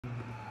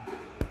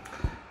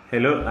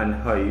Hello and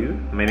how are you?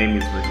 My name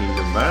is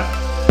Multivendor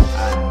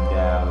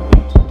and we're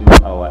going to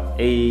do our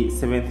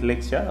seventh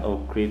lecture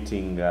of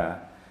creating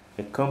a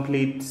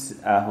complete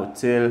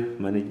hotel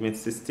management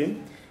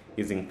system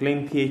using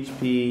plain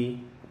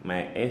PHP,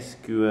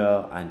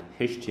 MySQL and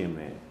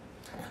HTML.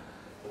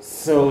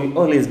 So we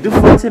always do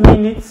 40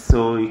 minutes,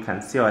 so you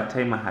can see our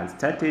timer has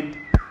started.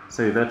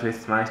 So without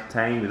wasting much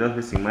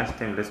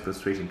time, let's go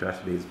straight into our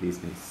today's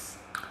business.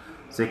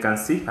 So you can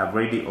see I've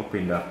already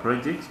opened our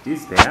project,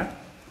 this there.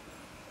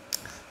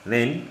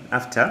 Then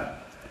after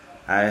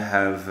I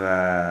have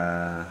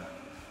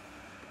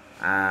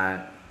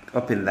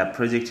opened the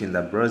project in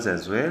the browser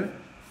as well,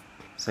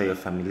 so you're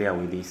familiar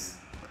with this.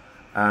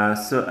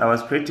 So I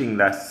was creating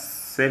the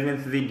 7th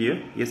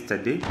video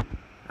yesterday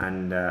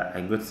and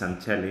I got some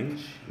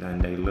challenge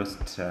and I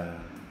lost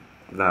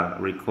the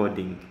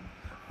recording.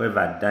 However,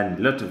 I've done a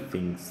lot of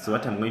things. So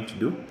what I'm going to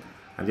do,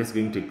 I'm just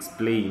going to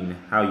explain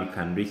how you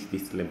can reach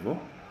this level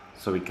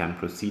so we can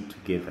proceed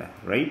together,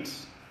 right?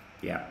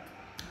 Yeah.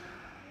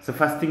 So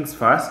first things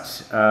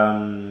first,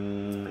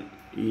 in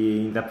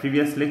the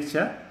previous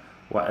lecture,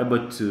 we were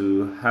able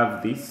to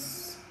have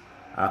this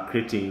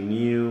creating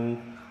new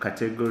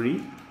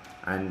category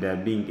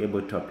and being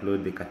able to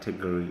upload the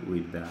category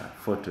with the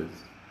photos.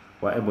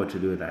 We were able to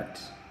do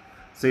that.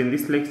 So in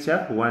this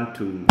lecture, we want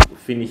to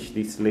finish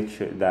this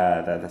lecture,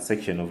 the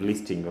section of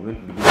listing. We're going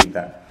to begin with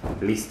the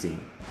listing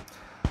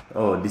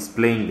or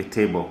displaying the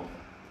table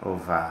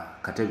of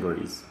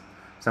categories.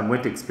 So I'm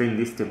going to explain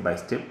this step by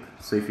step.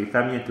 So if you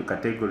come here to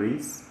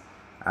categories,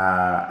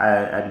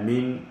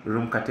 admin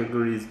room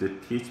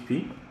categories.php,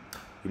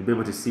 you'll be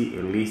able to see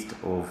a list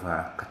of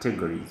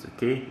categories.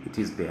 Okay, it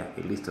is there,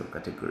 a list of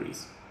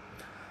categories.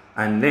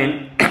 And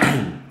then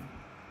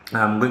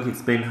I'm going to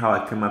explain how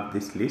I came up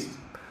with this list.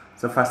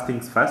 So first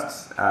things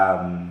first,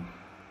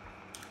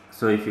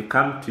 so if you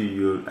come to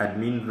your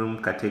admin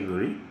room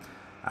category,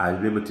 you'll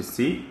be able to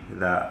see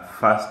the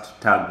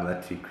first tag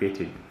that we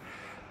created.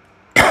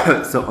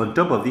 So on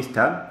top of this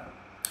tag,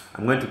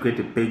 I'm going to create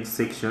a page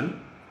section.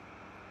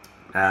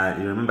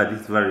 You remember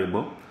this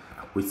variable,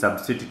 we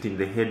substitute in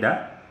the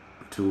header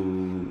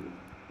to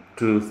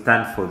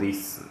stand for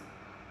this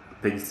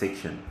page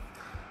section.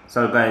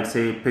 So I'll go ahead and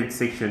say page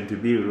section to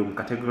be room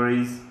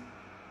categories,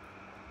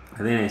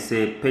 and then I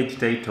say page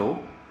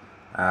title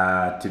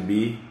to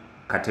be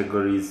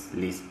categories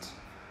list.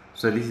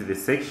 So this is the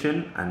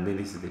section and then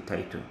this is the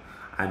title.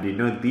 And we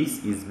know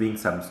this is being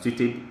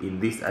substituted in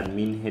this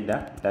admin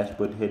header,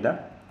 dashboard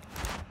header.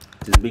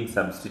 It is being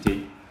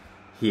substituted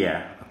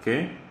here,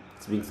 okay?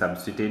 It's being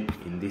substituted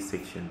in this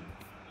section.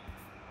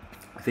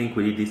 I think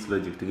we did this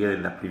logic together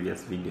in the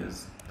previous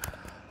videos.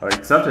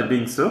 Alright, so after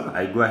doing so,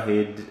 I go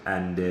ahead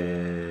and,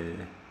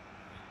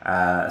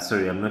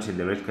 sorry, I'm not in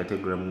the right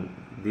category.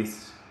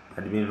 This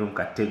admin room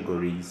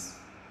categories,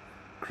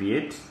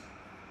 create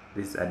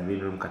this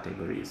admin room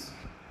categories,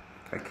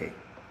 okay.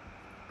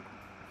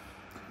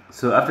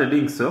 So after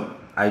doing so,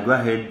 I go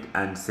ahead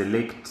and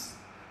select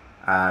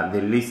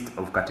the list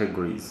of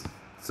categories.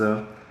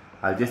 So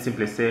I'll just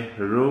simply say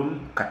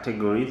room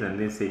categories and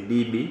then say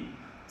db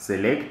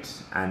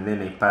select, and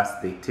then I pass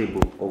the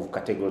table of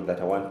categories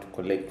that I want to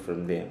collect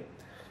from there.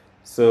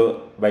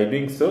 So by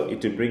doing so,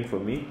 it will bring for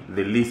me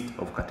the list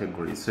of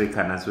categories. So you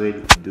can as well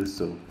do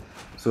so.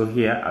 So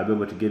here I'll be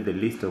able to get the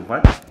list of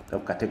what?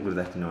 Of categories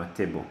that in our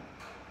table.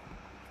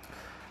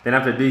 Then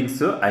after doing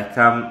so, I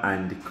come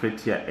and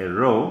create here a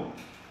row.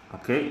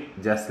 Okay,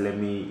 just let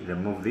me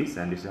remove this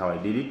and this is how I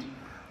did it.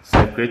 So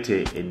I create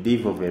a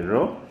div of a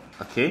row.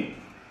 Okay,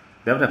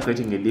 then after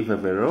creating a div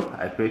of a row,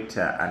 I create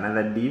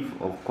another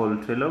div of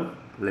col12.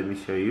 Let me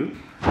show you.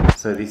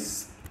 So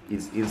this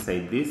is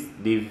inside this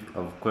div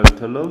of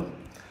col12.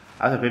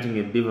 After creating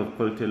a div of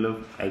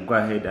col12, I go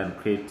ahead and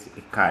create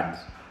a card.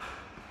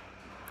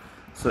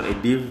 So a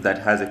div that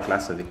has a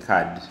class of a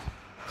card.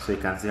 So you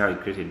can see how I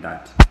created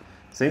that.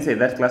 So inside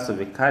that class of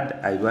a card,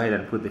 I go ahead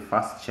and put the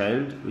first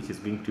child, which is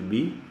going to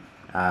be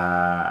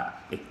a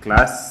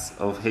class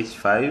of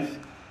h5,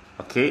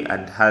 okay,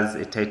 and has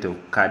a title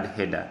card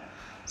header.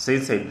 So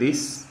inside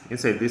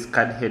this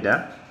card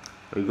header,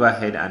 we go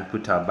ahead and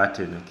put our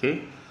button.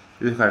 Okay,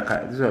 this can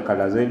as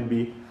well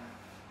be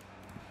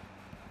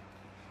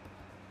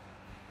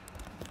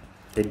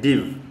a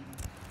div.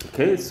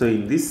 Okay, so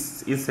in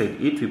this,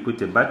 inside it, we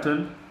put a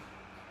button,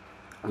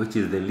 which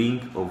is the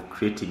link of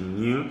creating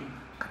new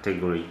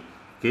category.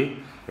 Okay,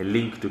 a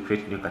link to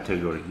create new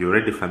category. You're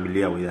already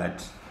familiar with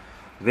that.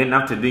 Then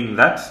after doing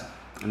that,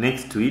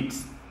 next to it,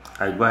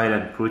 I go ahead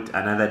and put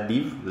another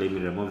div. Let me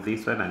remove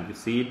this one and you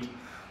see it.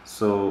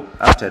 So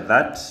after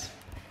that,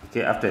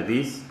 okay, after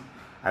this,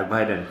 I go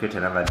ahead and create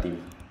another div.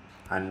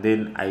 And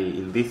then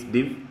in this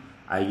div,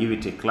 I give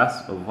it a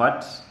class of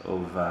what?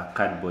 Of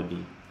card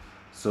body.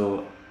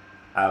 So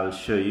I'll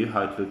show you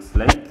how it looks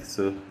like.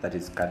 So that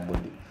is card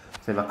body.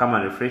 So if I come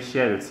and refresh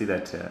here, you'll see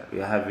that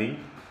we are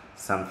having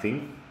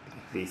something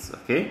like this,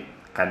 okay?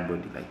 Card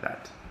body like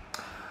that.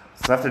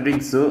 So after doing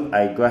so,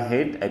 I go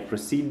ahead, I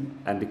proceed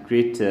and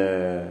create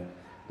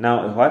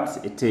now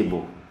a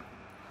table.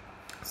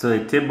 So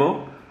a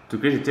table To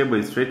create a table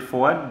is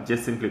straightforward.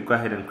 Just simply go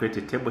ahead and create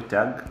a table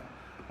tag.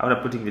 After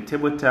putting the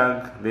table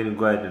tag, then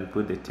go ahead and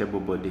put the table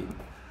body.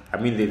 I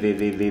mean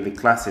the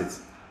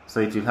classes. So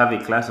it will have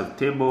a class of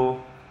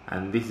table,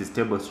 and this is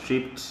table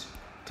stripped,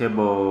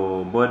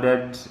 table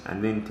bordered,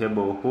 and then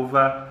table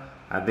hover,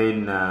 and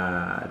then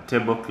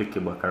table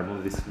clickable. I can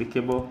remove this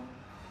clickable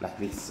like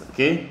this,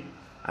 okay?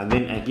 And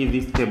then I give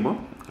this table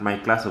my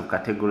class of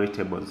category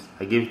tables.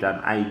 I give it an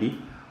ID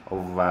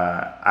of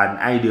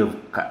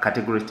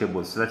category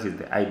tables. So that is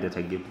the ID that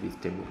I give to this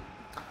table.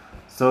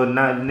 So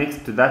now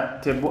next to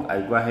that table,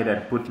 I go ahead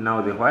and put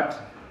now the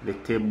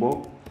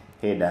table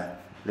header.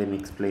 Let me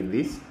explain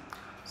this.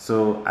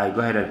 So I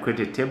go ahead and create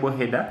a table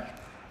header,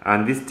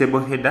 and this table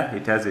header,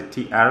 it has a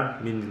TR,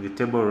 meaning the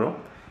table row,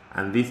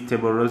 and these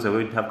table rows are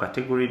going to have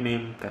category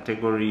name,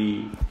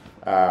 category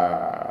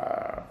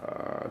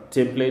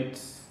template,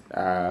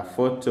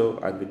 photo,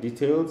 and the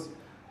details,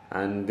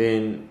 and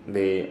then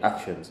the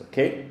actions.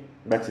 Okay,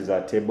 that is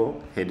our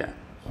table header.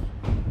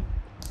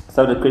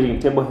 So after creating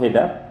a table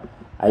header,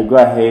 I go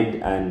ahead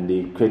and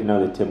create now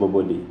the table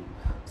body.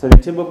 So the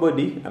table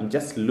body, I'm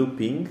just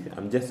looping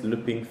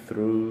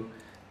through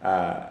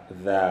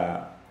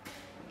the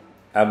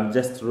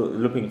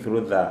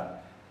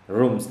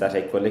rooms that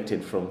I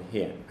collected from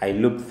here. I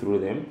loop through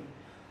them.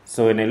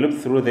 So when I loop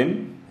through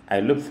them,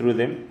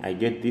 I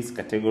get this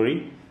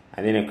category,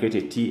 and then I create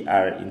a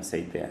TR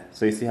inside there.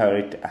 So you see how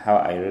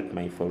I wrote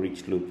my for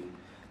each loop.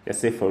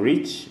 Just say for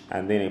each,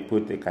 and then I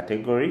put the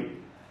category,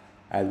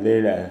 and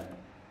then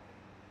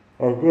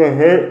I'll go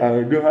ahead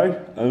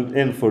and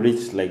end for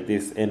each like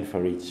this, end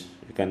for each.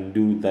 You can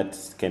do that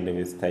kind of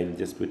a style.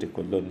 Just put a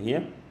colon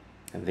here,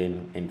 and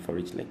then end for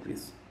each like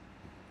this.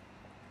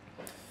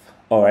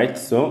 Alright,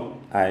 so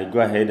I go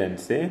ahead and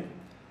say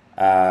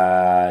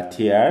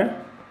TR,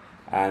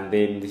 and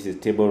then this is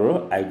table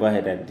row. I go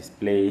ahead and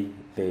display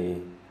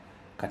the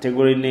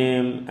category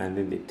name, and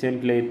then the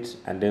template,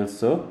 and then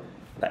so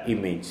the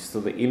image. So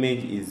the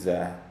image is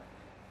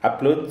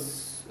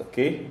uploads,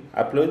 okay,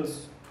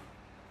 uploads,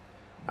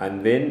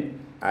 and then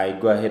I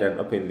go ahead and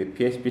open the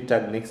PHP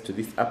tag next to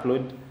this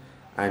upload,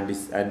 and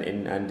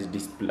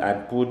display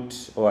and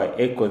put, or I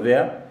echo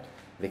there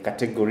the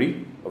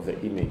category of the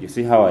image. You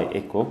see how I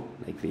echo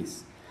like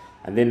this,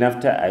 and then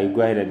after I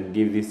go ahead and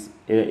give this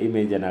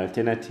image an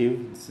alternative.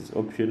 This is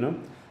optional,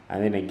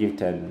 and then I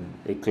give it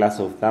a class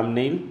of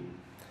thumbnail,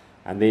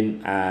 and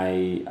then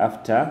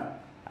after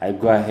I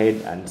go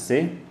ahead and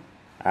say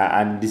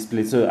and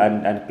display, so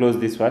and close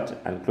this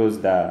and close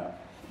the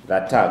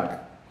tag.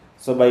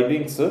 So by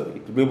doing so,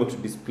 it will be able to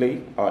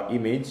display our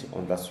image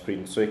on the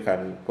screen. So you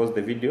can pause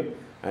the video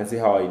and see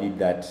how I did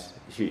that.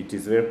 It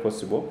is very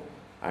possible,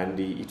 and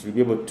it will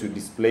be able to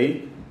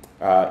display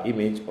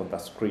image on the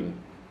screen.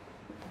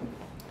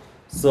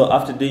 So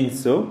after doing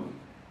so,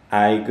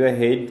 I go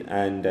ahead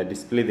and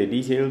display the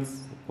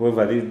details.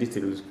 However, these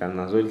details you can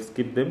as well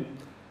skip them,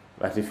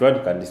 but if you want,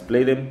 you can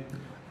display them.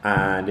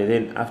 And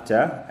then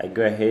after, I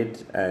go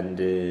ahead and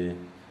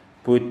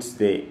put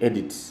the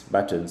edit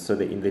button. So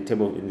in the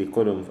table, in the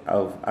column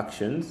of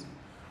actions,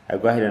 I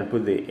go ahead and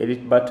put the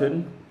edit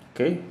button.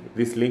 Okay,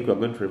 this link we're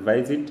going to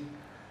revise it,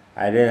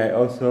 and then I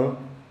also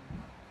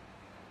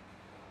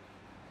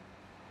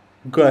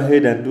go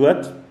ahead and do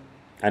it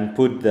and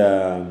put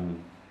the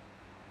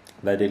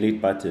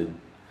delete button.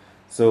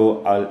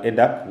 So I'll end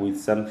up with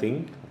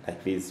something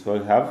like this. So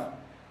we have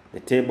the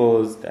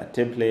tables, the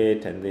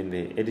template, and then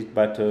the edit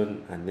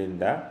button, and then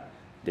the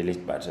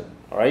delete button.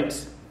 All right.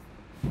 So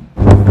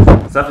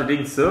after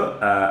doing so,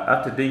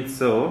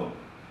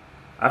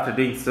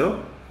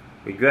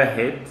 we go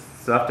ahead.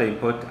 So after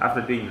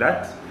doing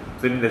that,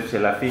 so in the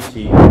shell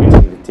creating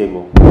the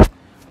table.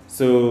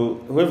 So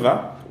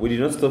however, we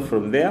did not stop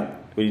from there.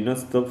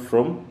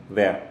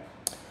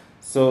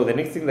 So the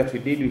next thing that we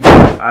did, we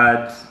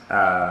had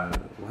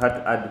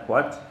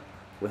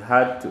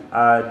to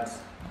add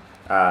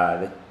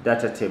the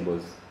data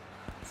tables.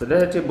 So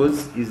data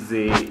tables is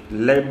a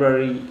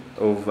library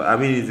of,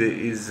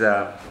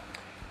 data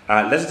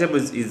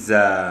tables is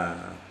how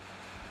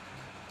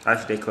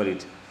should I call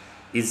it?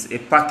 Is a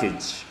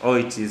package, or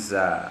it is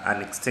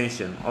an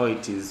extension, or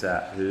it is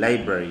a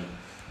library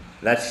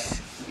that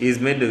is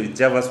made of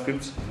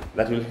JavaScript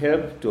that will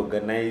help to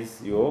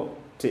organize your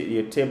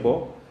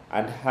table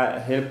and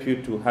help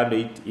you to handle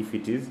it if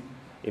it is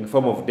in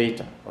form of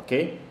data.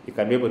 Okay, you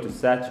can be able to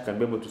search, you can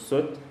be able to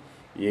sort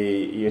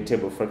your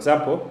table. For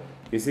example,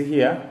 you see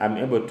here, I'm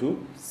able to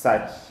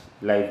search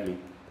lively.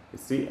 You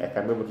see, I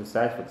can be able to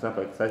search. For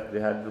example, I search the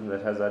hard room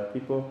that has hard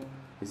people.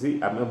 You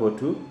see, I'm able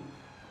to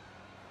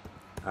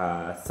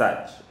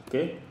search.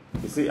 Okay,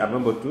 you see, I'm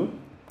able to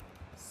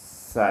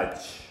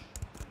search.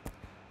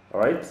 All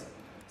right,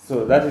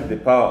 so that is the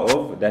power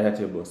of data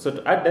tables. So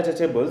to add data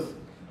tables,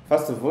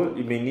 first of all,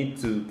 you may need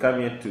to come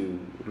here to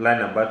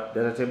learn about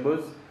data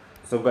tables.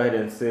 So go ahead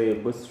and say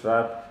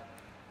Bootstrap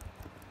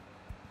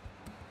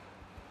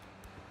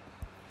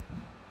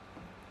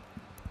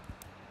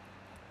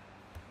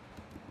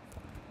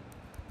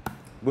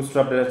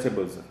data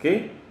tables.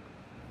 Okay,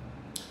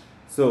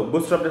 so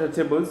Bootstrap data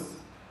tables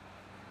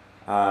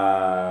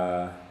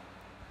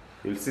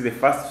you'll see the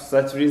first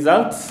search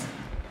results,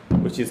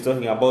 which is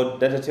talking about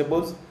data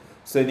tables.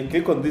 So when you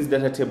click on these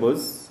data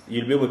tables,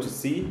 you'll be able to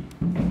see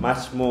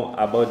much more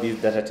about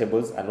these data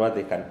tables and what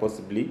they can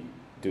possibly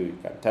do. You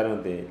can turn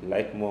on the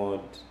light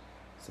mode,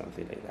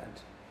 something like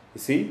that. You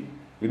see,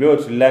 you'll be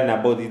able to learn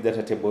about these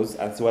data tables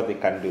and see what they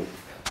can do.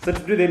 So to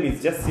do them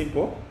is just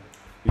simple.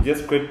 You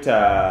just create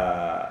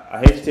a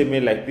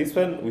HTML like this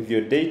one with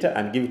your data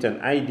and give it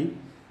an ID,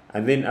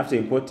 and then after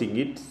importing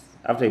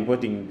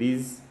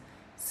these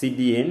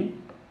CDNs,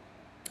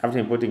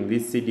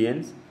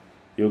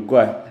 you go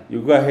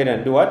ahead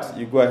and do what?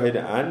 You go ahead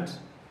and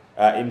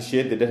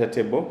initiate the data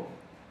table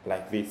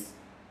like this.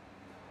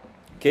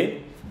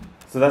 Okay,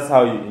 so that's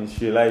how you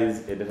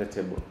initialize a data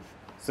table.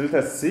 So let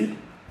us see.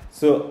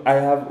 So I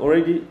have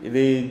already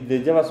the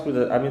JavaScript.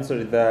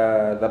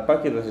 The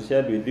package that I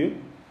shared with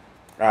you.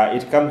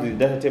 It comes with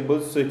data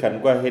tables, so you can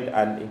go ahead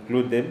and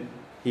include them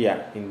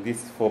here in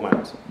this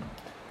format.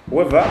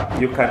 However,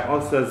 you can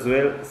also as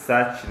well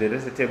search the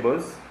data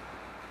tables.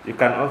 You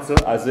can also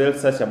as well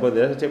search about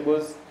the data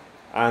tables,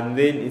 and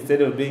then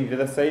instead of doing the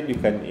other side, you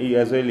can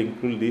as well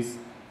include this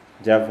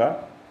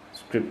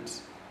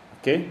JavaScript.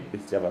 Okay,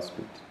 this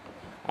JavaScript,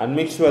 and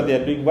make sure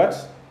they are doing what?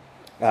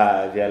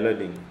 They are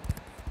loading.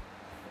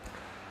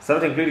 So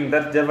after including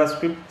that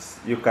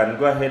JavaScript, you can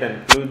go ahead and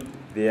include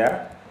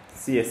their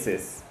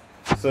CSS.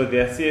 So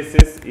their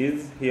CSS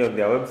is here on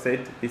their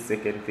website. This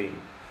second thing,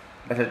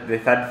 the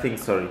third thing,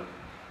 sorry,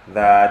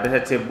 the data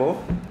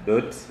table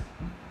dot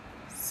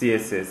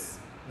CSS.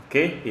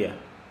 Okay, here.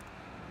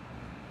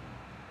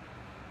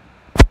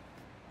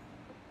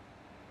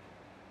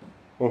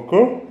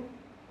 Okay.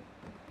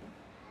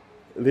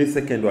 This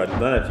second one, the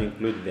one that you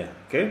include there.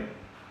 Okay,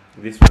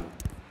 this one.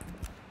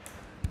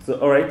 So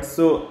alright.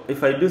 So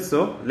if I do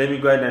so, let me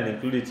go ahead and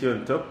include it here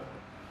on top.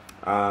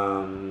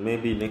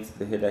 Maybe next to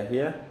the header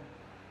here.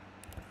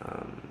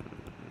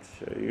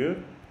 Show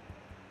you.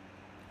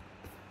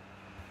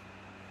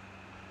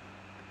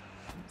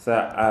 So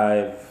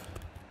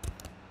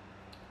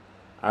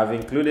I've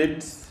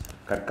included,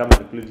 can come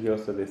and include here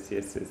also the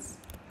CSS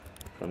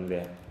from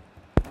there.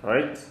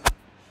 Alright.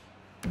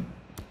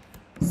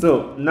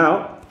 So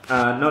now to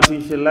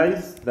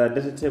initialize the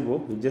data table,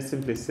 we just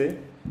simply say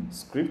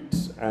script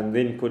and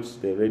then put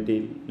the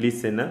ready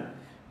listener.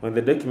 When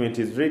the document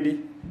is ready,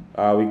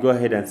 we go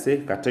ahead and say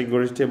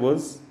category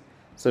tables.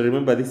 So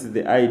remember, this is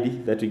the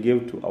ID that we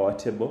gave to our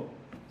table.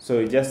 So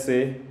you just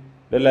say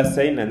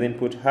 $sign and then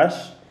put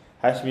hash.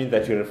 Hash means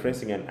that you're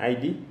referencing an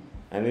ID,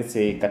 and then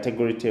say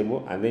category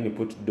table, and then you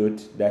put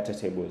dot data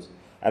tables.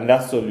 And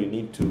that's all you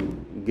need to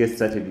get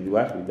started with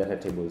what? With data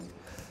tables.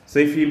 So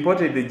if you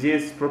imported the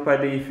JS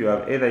properly, if you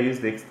have either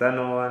used the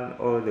external one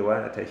or the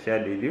one that I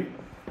shared with you,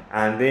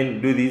 and then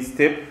do this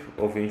step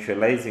of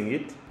initializing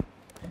it.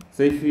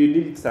 So if you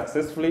did it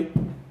successfully,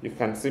 you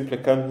can simply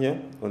come here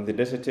on the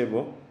data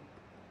table,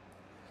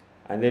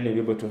 and then you'll be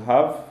able to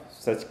have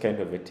such kind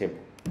of a table.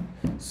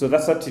 So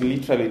that's what we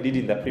literally did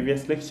in the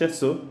previous lecture.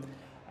 So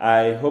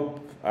I hope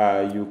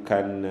you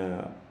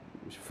can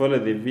follow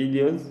the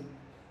videos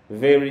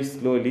very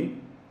slowly,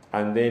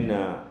 and then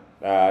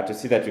to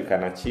see that you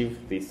can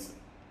achieve this.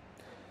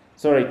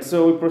 So right,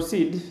 so we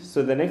proceed.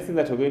 So the next thing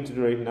that we're going to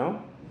do right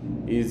now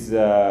is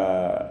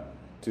to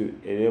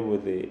enable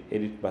the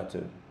edit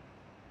button.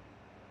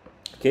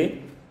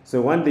 Okay,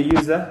 so we want the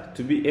user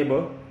to be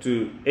able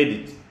to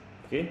edit.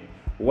 Okay,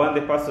 we want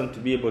the person to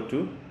be able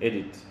to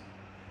edit.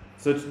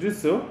 So to do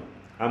so,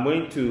 I'm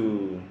going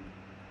to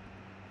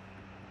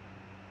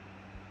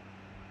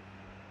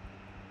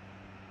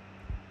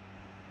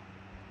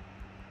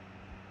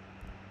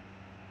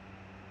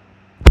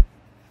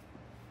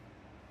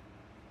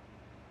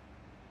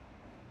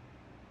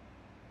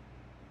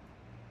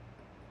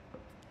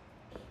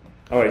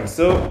alright,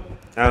 so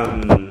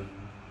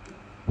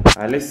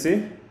let's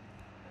see.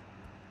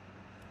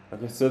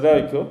 Okay, so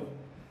there we go.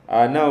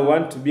 Now I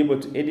want to be able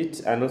to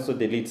edit and also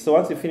delete. So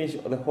once you finish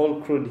the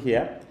whole code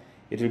here,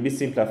 it will be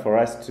simpler for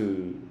us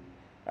to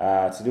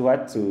do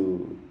what?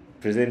 To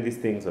present these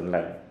things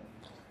online.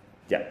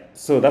 Yeah,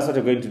 so that's what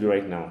we're going to do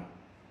right now.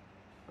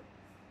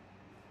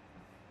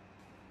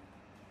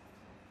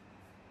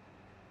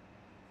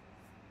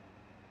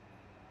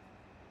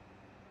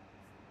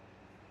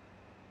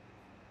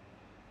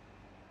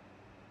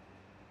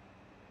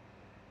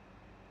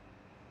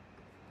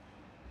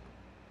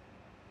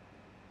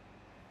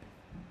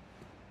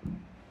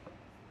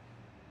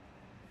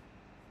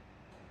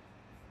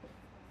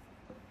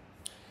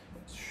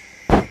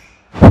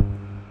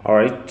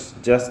 Alright,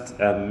 just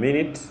a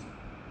minute.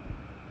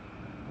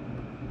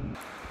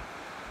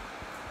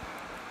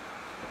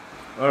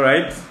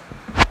 Alright,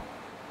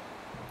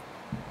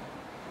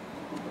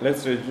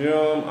 let's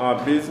resume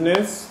our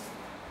business.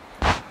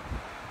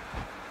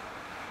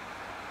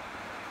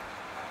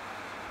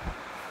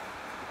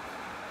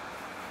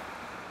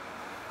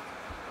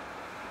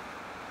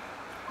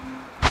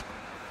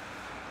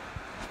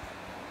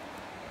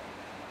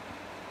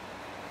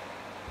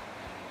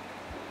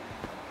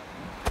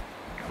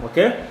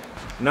 Okay,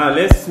 now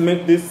let's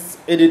make this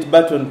edit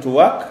button to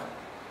work.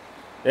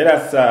 Let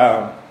us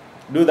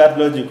do that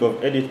logic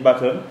of edit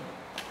button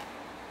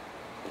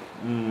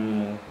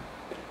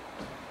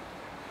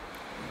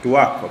to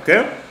work,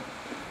 okay?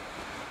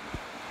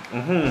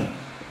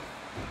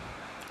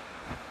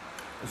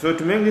 So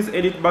to make this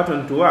edit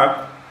button to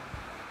work,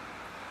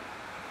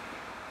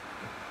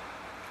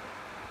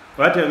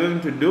 what you're going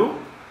to do,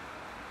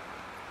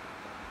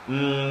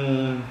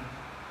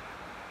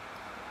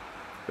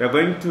 you're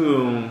going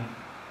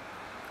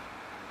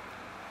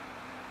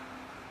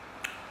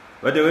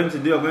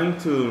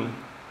to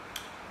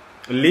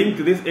link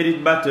this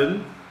edit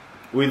button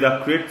with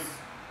a create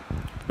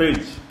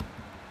page,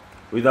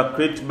 with a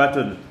create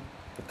button,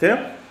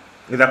 okay,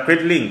 with a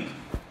create link.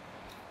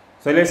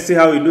 So let's see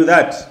how we do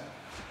that,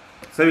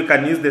 so we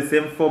can use the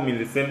same form in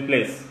the same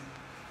place.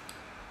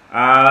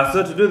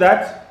 So to do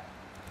that,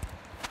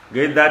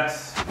 get that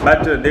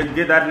button, then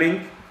get that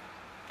link,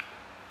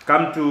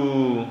 come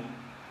to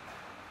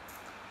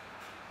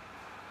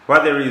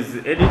where there is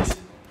edit,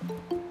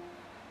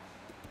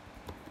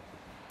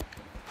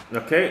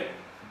 okay.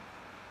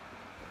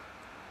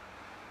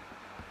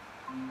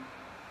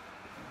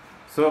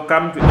 So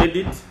come to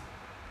edit.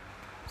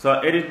 So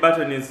edit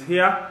button is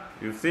here,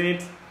 you've seen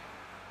it.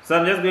 So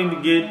I'm just going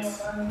to get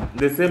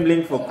the same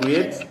link for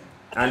create,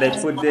 and I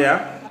put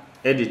there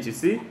edit. You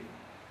see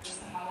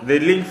the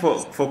link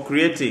for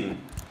creating,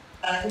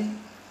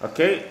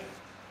 okay,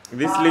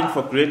 this link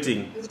for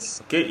creating,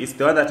 okay, is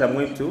the one that I'm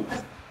going to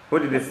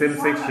put in the same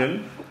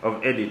section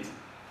of edit,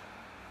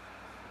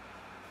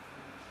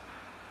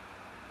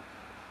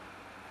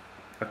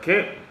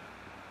 okay.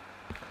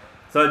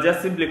 So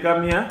just simply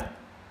come here,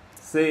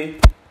 say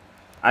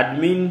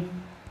admin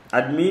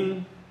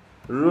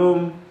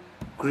room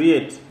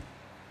create,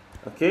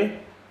 okay,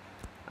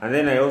 and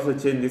then I also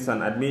change this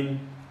one, admin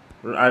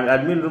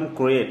room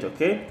create,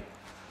 okay.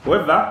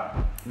 However,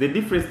 the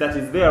difference that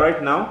is there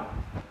right now,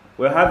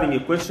 we're having a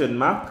question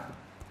mark,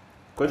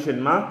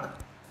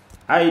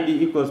 id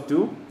equals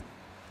to,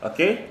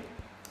 okay,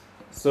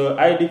 so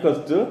id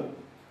equals to,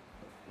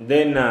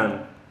 then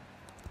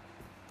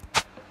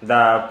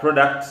the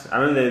product, I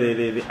mean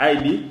the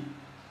id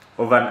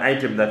of an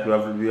item that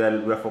we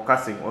are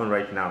focusing on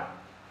right now,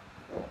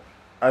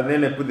 and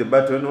then I put the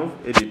button of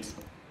edit.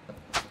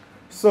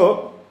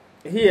 So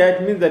here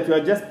it means that you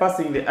are just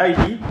passing the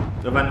ID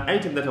of an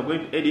item that we're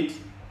going to edit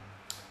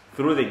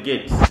through the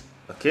gate,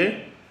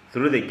 okay,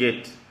 through the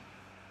gate.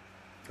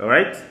 All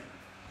right.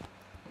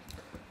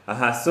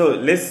 So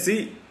let's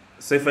see.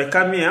 So if I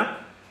come here,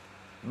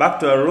 back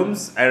to our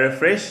rooms, I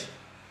refresh.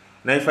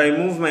 Now if I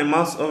move my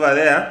mouse over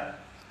there,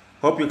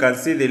 hope you can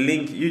see the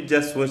link. You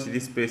just watch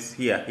this space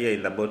here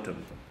in the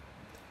bottom.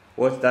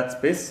 Watch that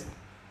space.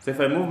 So if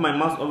I move my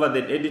mouse over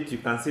the edit, you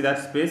can see that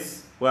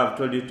space where I've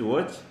told you to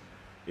watch.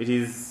 It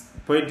is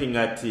pointing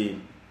at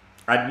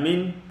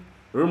admin,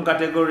 room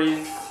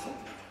categories,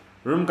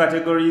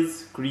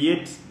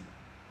 create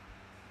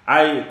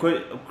the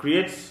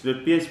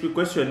PHP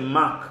question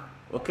mark,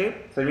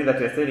 okay. So it means that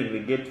you're setting the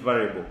get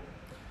variable.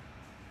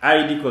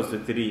 ID equals to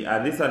 3,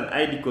 and this one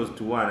ID equals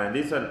to 1, and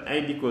this one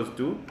ID equals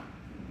to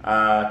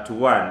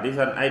 1, this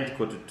one ID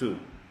equals to 2.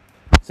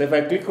 So if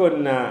I click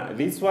on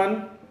this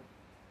one,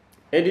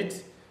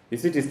 edit, you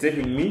see it is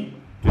taking me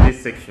to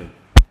this section.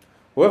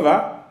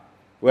 However,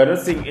 we are not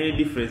seeing any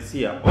difference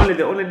here.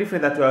 The only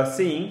difference that we are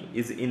seeing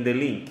is in the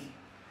link.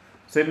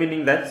 So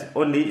meaning that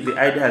only the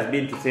ID has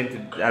been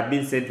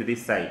sent to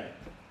this side.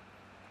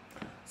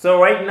 So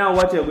right now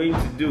what we are going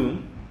to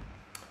do,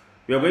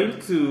 we are going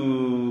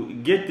to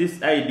get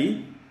this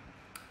ID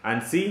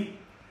and see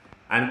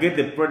and get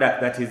the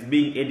product that is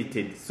being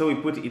edited. So we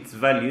put its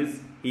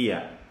values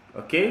here.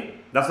 Okay?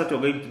 That's what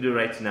we're going to do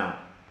right now.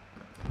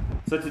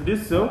 So to do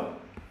so,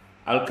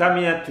 I'll come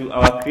here to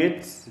our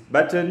create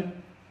button,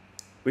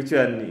 which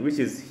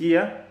is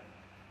here,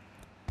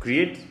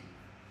 create.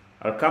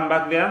 I'll come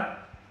back there,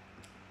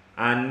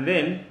 and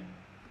then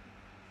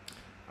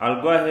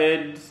I'll go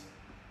ahead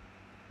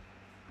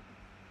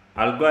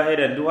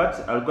and do what?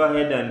 I'll go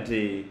ahead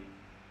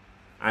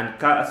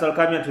so I'll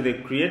come here to the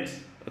create,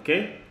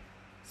 okay.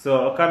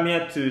 So I'll come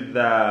here to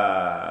the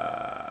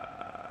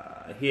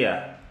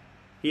here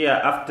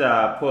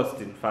after post,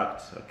 in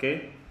fact,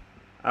 okay,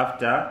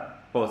 after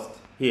post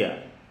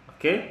here,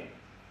 okay.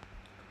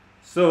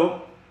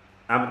 So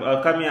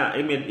I'll come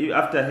here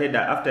after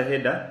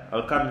header,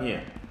 I'll come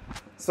here.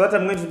 So what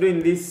I'm going to do in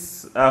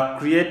this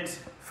create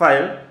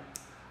file,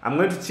 I'm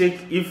going to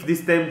check if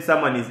this time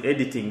someone is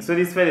editing. So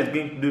this file is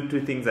going to do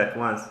two things at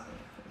once.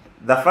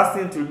 The first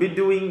thing it will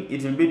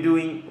be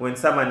doing when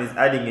someone is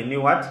adding a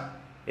new what?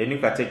 A new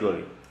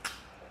category.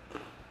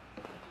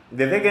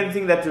 The second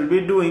thing that it will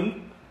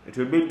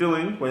be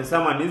doing when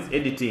someone is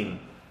editing.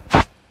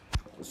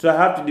 So I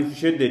have to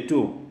differentiate the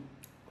two.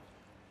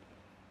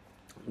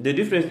 The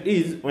difference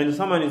is when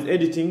someone is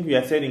editing, we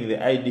are setting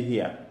the ID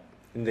here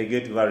in the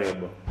get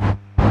variable.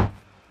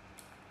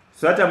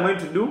 So what I'm going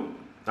to do,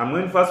 I'm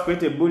going to first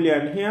create a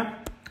boolean here.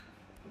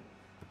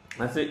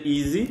 I say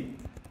easy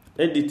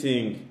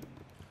editing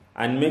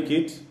and make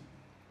it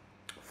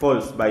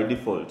false by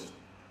default.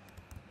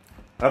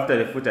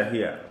 after the footer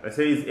here. I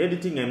say is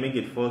editing, I make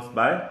it false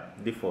by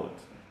default.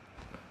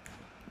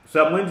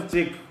 So I'm going to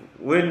check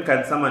when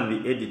can someone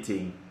be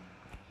editing.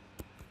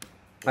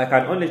 I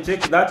can only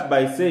check that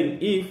by saying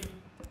if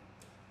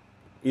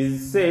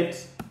is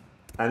set,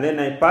 and then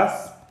I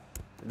pass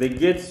the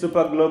get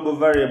super global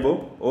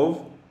variable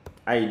of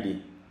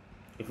ID.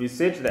 If you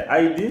set the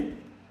ID,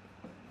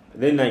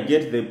 then I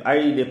get the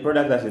ID, the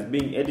product that is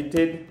being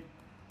edited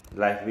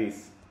like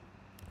this.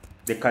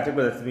 The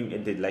category that's being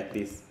edited like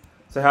this.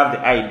 So I have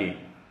the ID.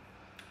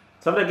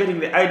 So after getting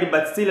the ID,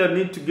 but still I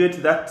need to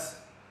get that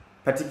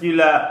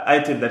particular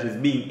item that is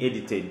being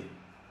edited.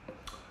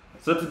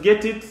 So to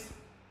get it,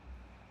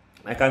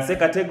 I can say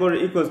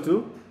category equals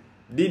to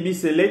db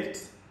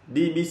select,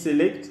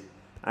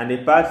 and I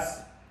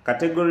pass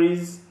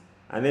categories,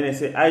 and then I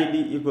say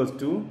ID equals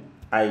to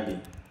ID.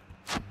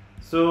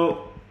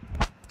 So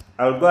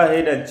I'll go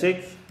ahead and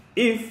check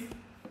if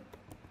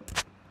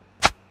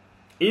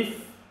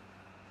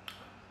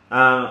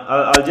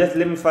I'll just,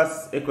 let me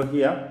first echo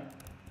here,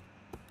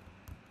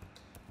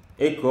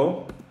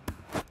 echo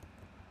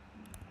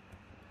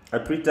a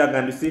pre-tag,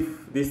 and see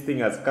if this thing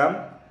has come.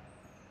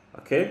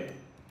 Okay,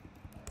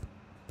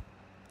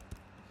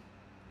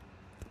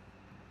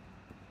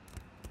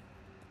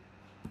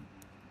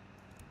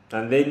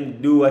 and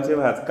then do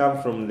whatever has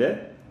come from the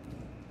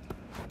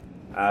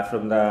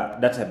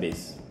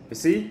database. You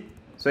see,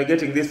 so I'm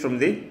getting this from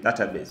the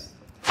database.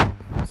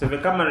 So if I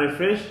come and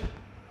refresh,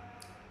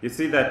 you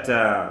see that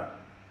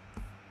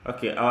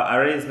okay, our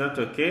array is not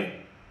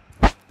okay.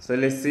 So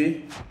let's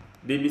see,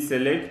 db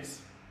select.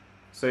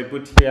 So we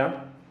put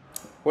here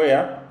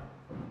where,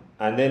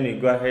 and then we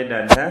go ahead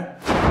and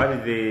what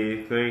is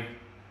the query?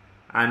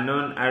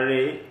 Unknown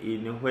array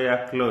in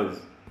where clause,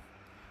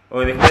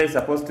 or the query is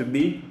supposed to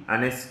be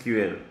an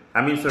SQL.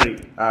 I mean, sorry,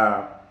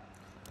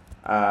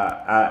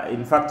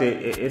 in fact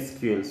a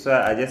SQL. So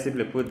I just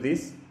simply put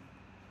this.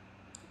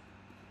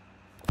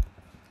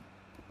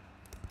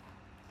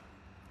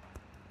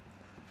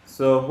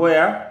 So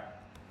where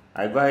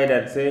I go ahead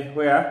and say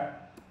where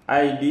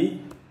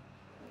ID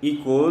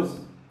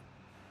equals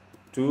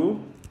to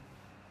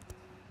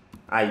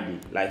ID,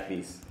 like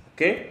this.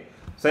 Okay,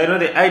 so I know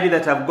the ID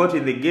that I've got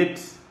in the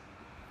get,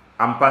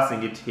 I'm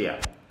passing it here.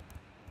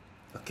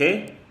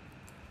 Okay,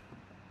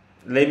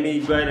 let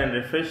me go ahead and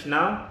refresh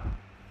now.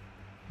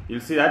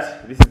 You'll see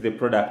that this is the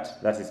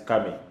product that is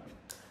coming,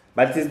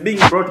 but it is being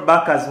brought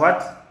back as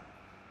what?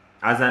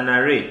 As an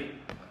array.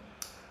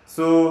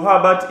 So how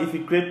about if we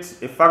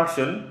create a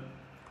function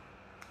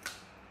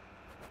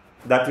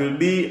that will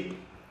be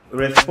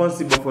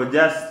responsible for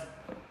just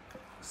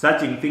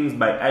searching things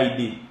by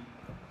ID?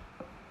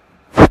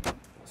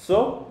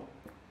 So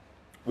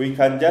we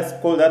can just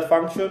call that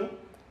function,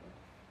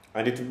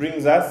 and it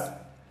brings us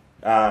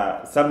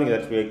something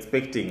that we're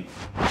expecting,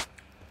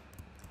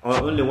 or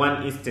only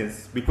one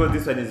instance, because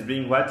this one is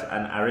bringing what?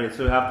 An array.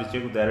 So we have to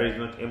check if the array is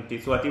not empty.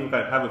 So I think we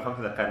can have a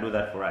function that can do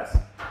that for us.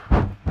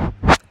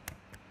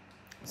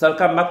 So I'll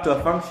come back to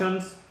our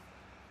functions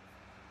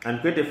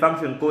and create a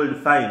function called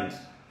find.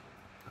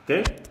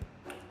 Okay,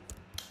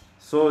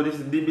 so this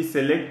is db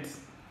select.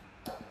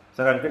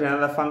 So I can create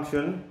another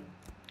function.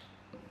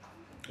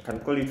 I can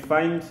call it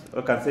find,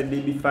 or I can say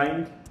db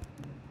find.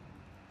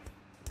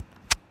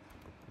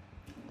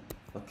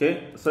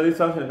 Okay, so this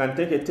function can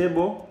take a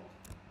table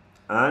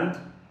and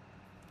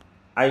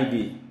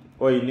ID,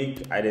 or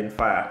unique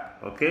identifier.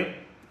 Okay,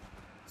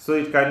 so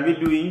it can be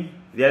doing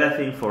the other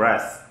thing for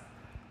us.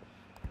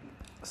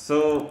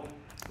 So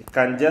it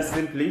can just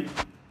simply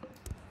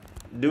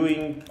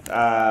doing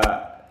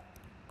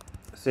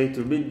so it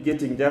will be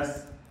getting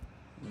just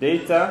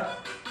data.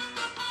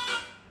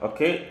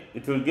 Okay,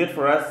 it will get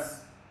for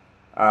us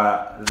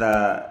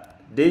the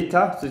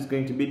data, so it's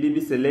going to be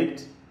db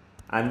select,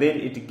 and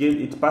then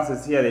it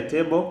passes here the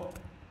table.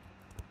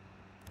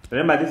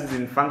 Remember, this is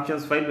in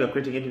functions file, we are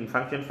creating it in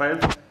function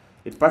files.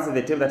 It passes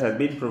the table that has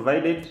been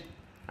provided,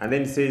 and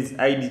then it says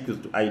ID equals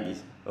to ID.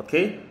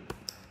 Okay,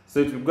 so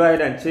it will go ahead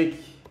and check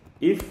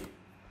if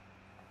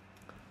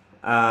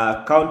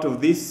count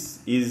of this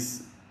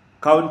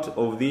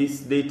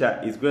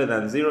data is greater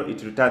than 0,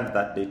 it returns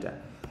that data.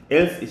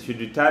 Else it should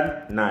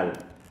return null.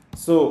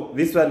 So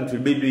this one will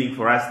be doing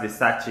for us the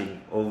searching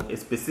of a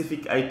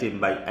specific item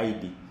by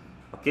ID.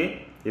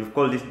 Okay, we've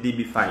called this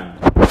db find.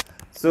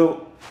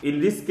 So in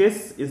this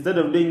case, instead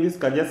of doing this,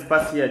 can just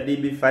pass here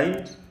db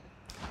find,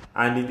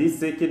 and in this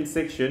second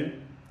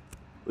section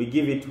we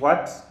give it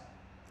what?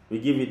 We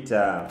give it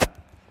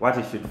what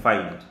it should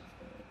find.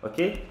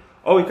 Okay,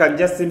 or we can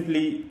just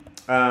simply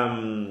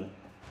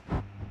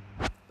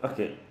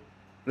okay,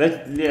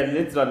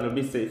 let's run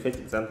be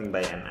fetching something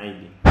by an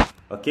ID.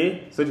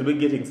 Okay, so it will be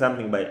getting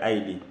something by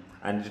ID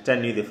and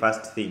return you the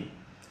first thing.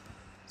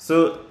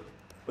 So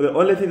the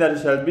only thing that we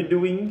shall be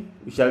doing,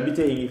 we shall be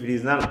checking if it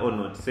is null or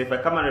not. So if I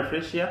come and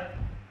refresh here,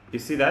 you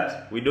see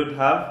that we don't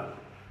have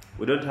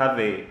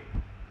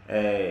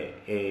a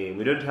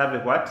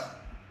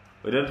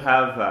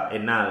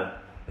null.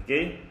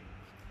 Okay,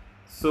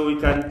 so we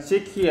can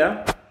check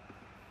here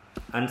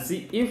and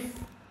see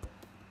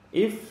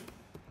if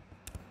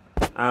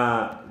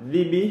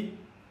DB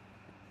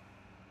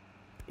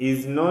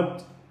is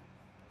not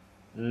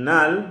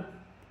null.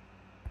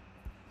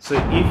 So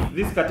if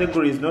this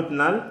category is not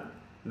null,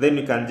 then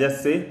we can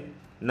just say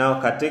now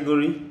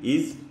category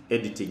is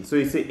editing. So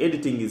you say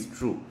editing is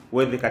true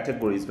when the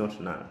category is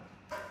not null.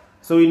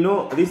 So we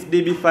know this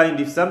DB find,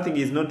 if something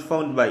is not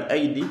found by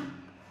ID,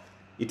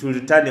 it will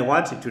return a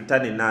what? It will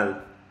return a null.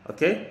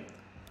 Okay?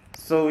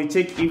 So we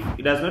check if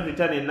it does not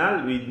return a null,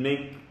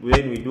 then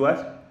we do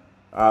what?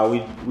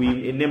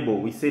 We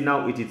enable, we say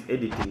now it is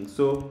editing.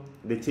 So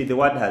the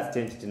word has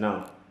changed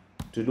now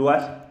to do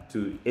what?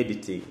 To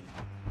editing.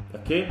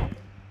 Okay?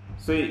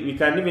 So we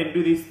can even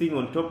do this thing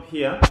on top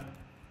here.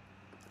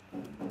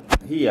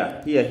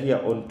 Here,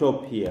 on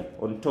top here.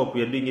 On top,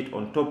 we are doing it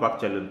on top,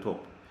 actually on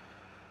top.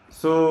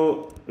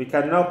 So we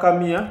can now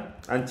come here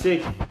and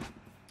check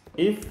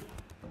if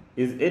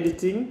is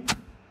editing,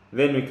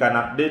 then we can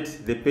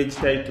update the page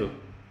title.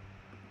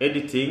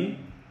 Editing,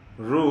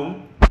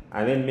 room,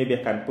 and then maybe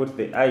I can put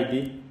the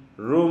ID,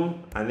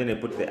 room, and then I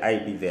put the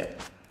ID there.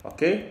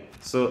 Okay?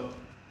 So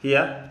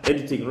here,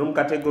 editing room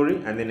category,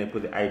 and then I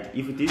put the ID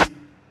if it is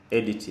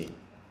editing.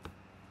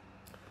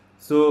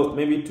 So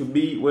maybe to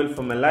be well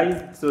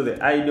formalized, so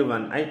the ID of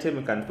an item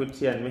we can put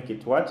here and make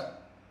it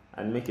what?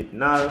 And make it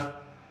null.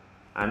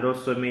 And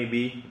also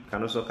maybe you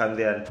can also come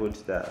there and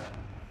put the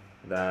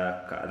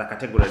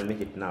category and make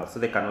it null. So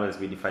they can always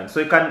be defined. So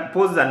you can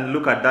pause and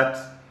look at that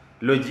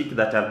logic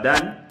that I've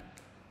done,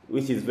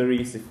 which is very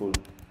useful.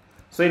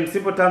 So in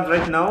simple terms,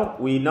 right now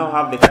we now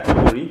have the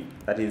category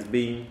that is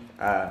being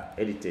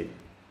edited.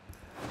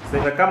 So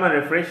if I come and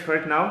refresh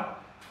right now,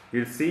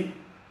 you'll see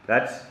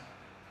that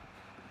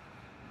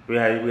we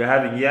are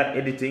having here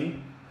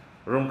editing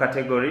room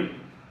category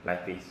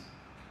like this.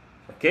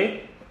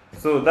 Okay,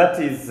 so that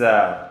is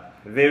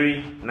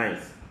very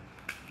nice.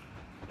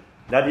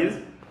 That is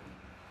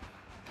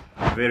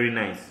very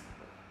nice.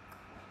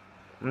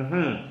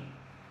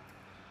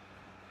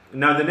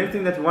 Now the next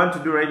thing that we want to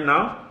do right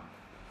now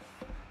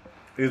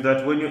is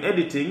that when you're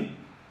editing,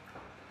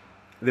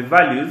 the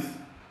values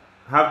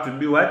have to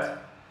be what?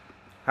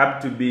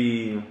 Have to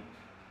be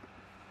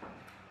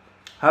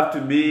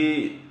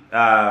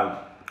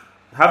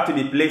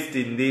placed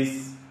in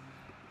this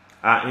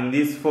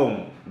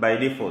form by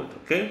default.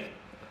 Okay.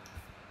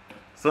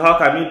 So how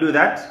can we do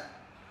that?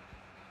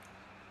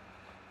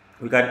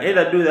 We can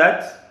either do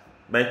that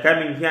by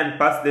coming here and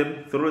pass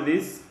them through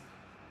this.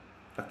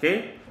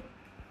 Okay.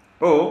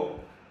 Or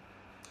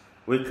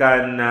we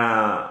can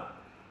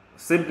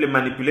simply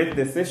manipulate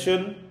the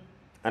session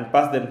and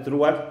pass them through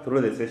what?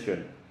 Through the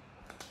session.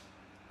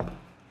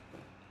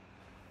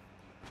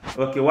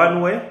 Okay,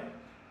 one way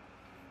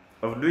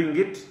of doing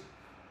it,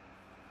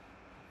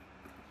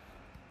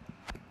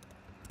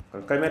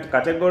 I'll come here to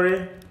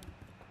category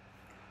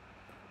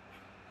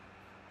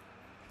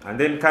and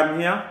then come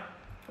here.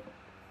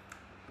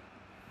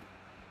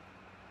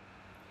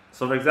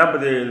 So for example,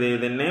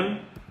 the name,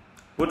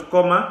 put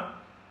comma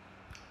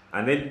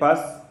and then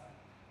pass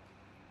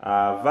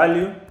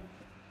value.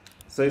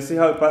 So you see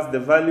how we pass the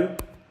value.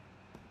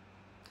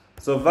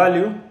 So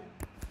value,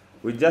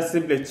 we just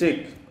simply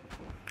check.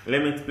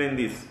 Let me explain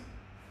this.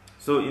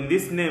 So in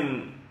this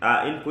name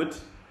input,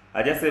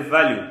 I just say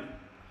value.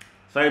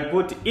 So I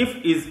put if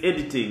is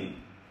editing,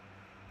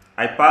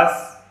 I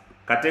pass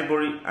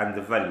category and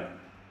the value.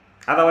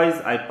 Otherwise,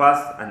 I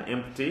pass an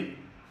empty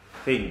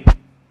thing.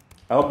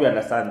 I hope you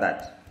understand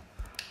that.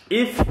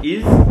 If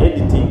is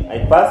editing,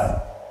 I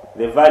pass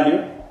the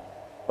value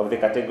of the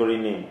category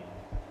name.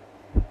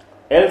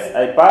 Else,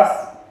 I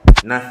pass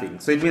nothing.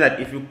 So it means that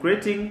if you're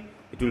creating,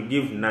 it will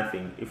give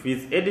nothing. If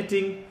it's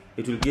editing,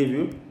 it will give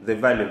you the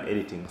value of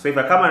editing. So if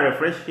I come and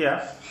refresh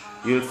here,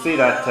 you'll see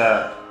that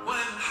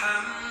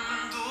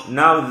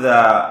now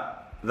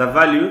the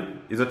value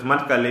is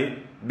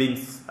automatically being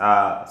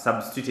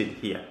substituted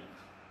here.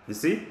 You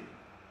see?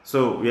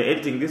 So we are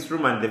editing this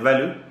room and the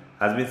value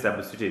has been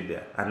substituted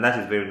there, and that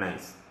is very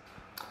nice.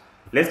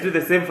 Let's do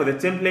the same for the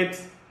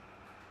template.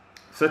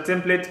 So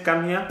template,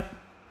 come here.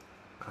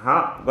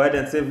 Go ahead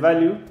and say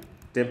value,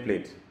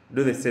 template.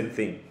 Do the same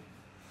thing.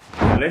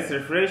 So let's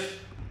refresh.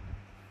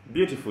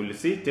 Beautiful. You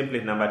see,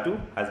 template number 2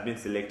 has been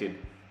selected.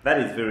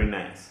 That is very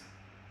nice.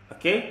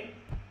 Okay.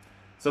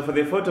 So for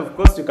the photo, of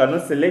course, you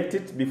cannot select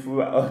it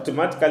before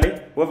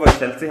automatically. However, we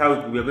shall see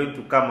how we are going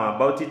to come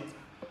about it.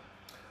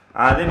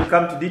 Then we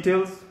come to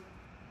details.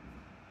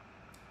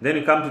 Then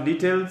we come to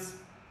details.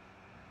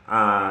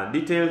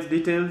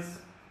 Details.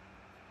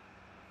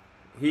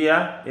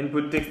 Here,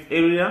 input text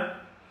area.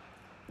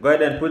 Go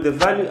ahead and put the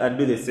value and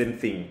do the same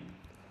thing.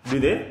 So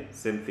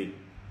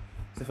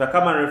if I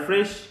come and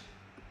refresh,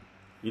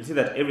 you'll see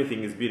that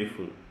everything is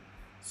beautiful.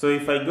 So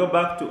if I go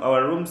back to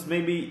our rooms,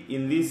 maybe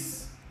in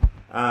this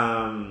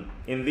room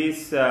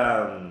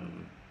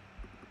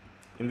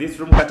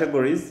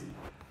categories,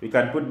 we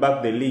can put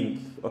back the link.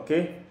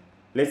 Okay,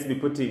 let's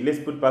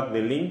put back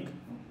the link.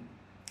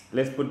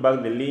 Let's put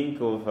back the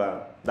link of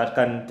that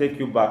can take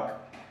you back.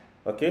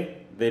 Okay,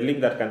 the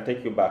link that can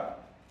take you back.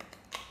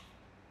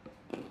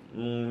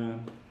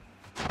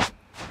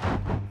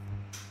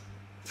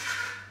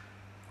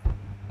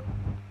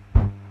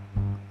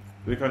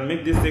 we can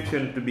make this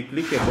section to be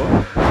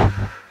clickable.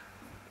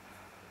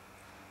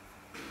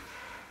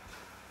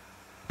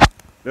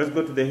 Let's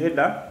go to the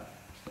header.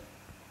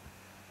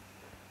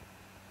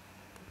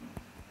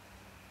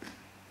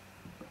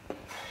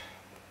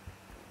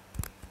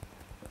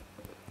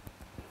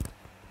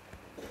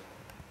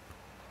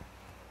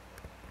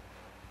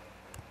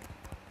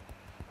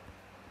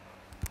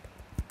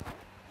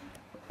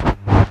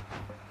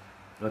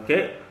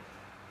 Okay.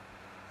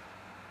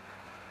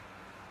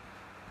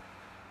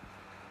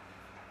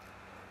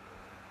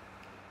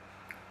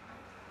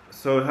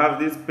 So we have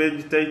this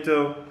page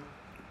title.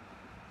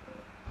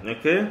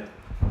 Okay.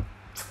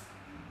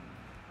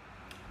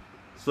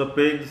 So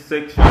page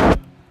section.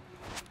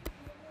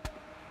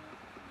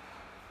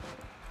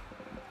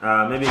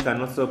 Maybe you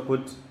can also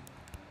put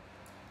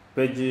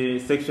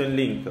page section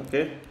link.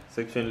 Okay.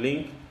 Section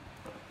link.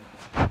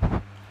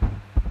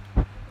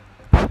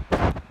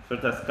 So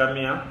it has come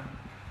here.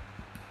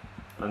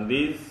 On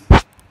this,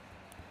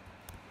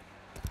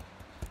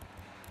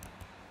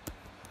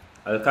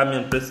 I'll come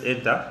and press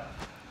enter.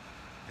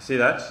 See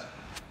that?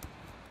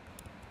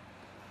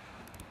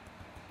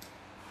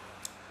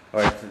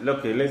 Alright,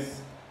 okay,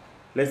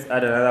 let's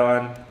add another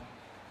one.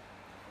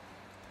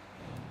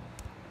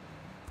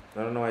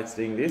 I don't know why it's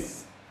doing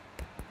this.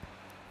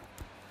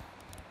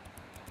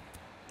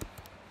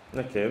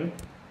 Okay.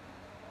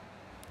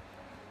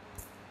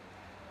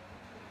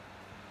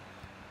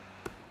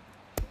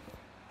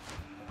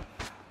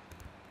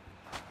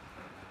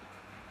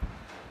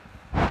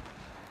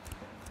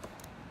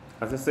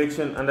 As a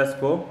section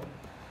underscore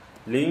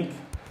link.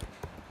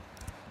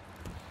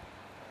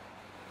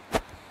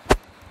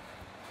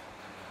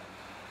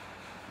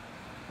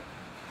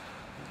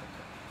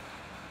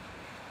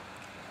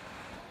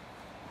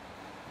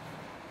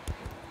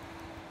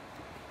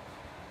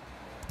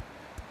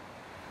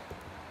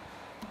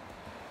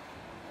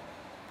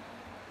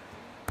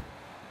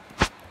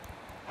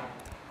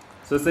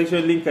 So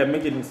section link, I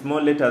make it in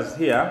small letters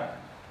here.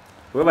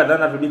 However, that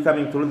have to be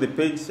coming through the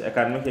page, I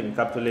can make it in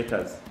capital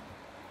letters.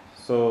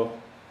 So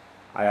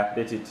I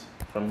update it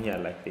from here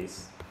like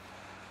this.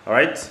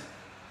 Alright.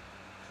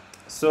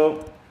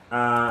 So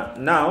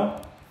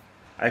now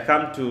I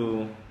come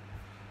to,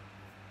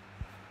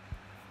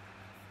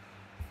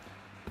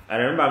 I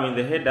remember I'm in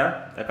the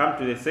header, I come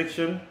to the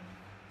section.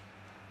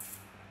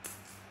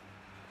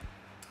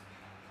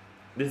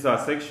 This is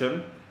our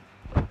section.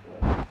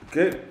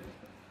 Okay.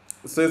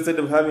 So instead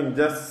of having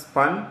just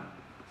span,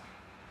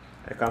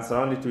 I can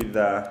surround it with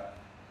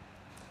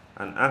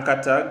an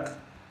anchor tag.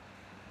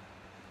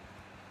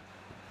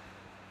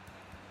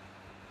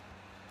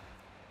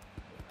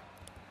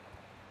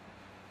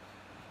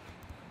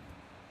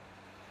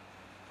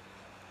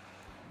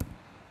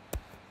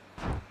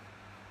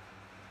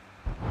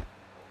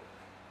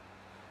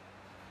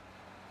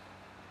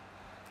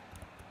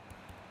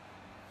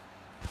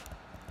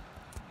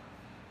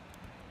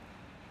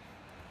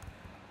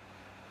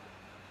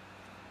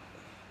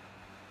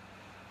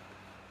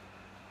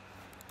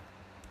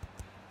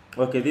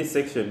 Okay, this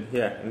section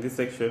here, in this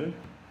section,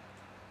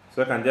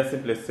 so I can just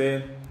simply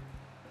say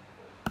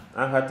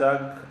anchor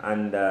tag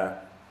and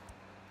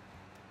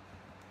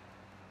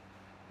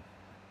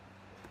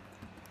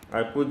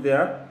I put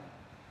there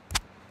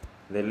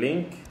the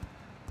link.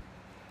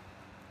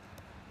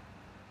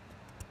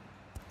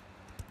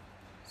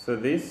 So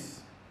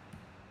this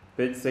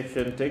page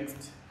section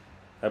text,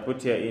 I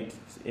put here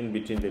in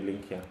between the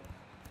link here.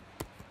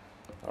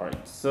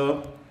 Alright,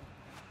 so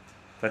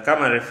if I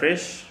come and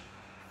refresh,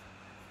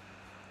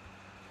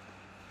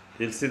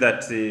 you'll see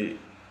that the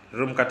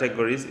room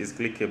categories is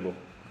clickable.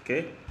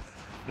 Okay.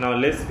 Now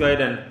let's go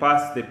ahead and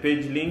pass the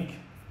page link,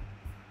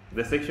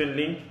 the section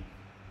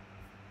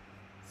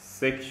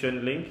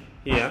link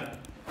here.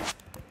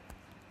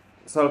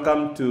 So I'll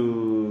come to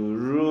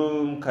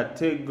room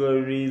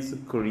categories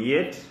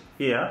create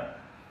here.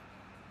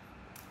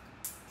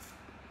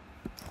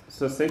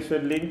 So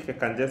section link, I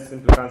can just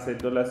simply say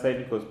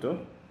 $sign equals to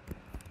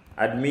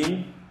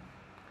admin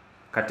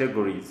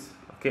categories.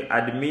 Okay,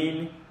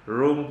 admin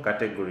room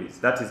categories.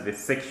 That is the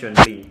section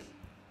link.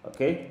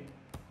 Okay,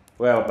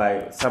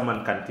 whereby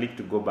someone can click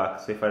to go back.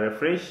 So if I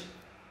refresh,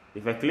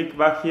 if I click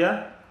back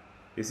here,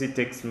 you see it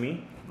takes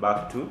me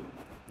back to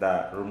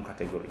the room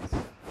categories.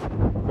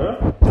 Okay.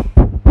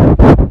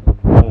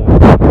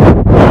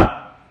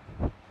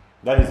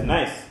 That is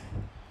nice.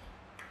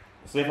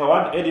 So if I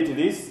want to edit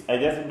this, I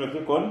just simply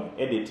click on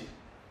edit,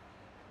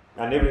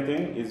 and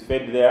everything is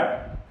fed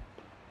there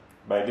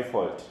by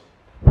default.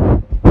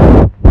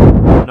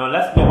 Now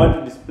lastly, I want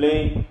to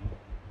display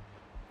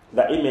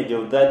the image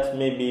of that,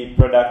 maybe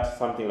product,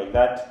 something like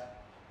that.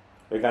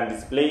 We can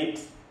display it.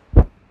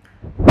 So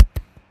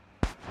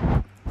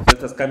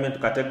let us come into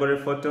category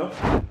photo.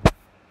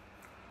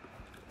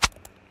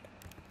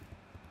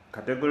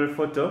 Category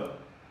photo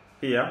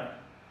here.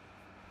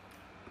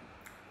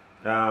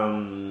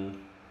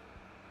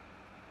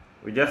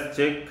 We just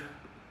check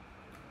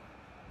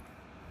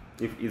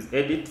if it's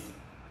edit.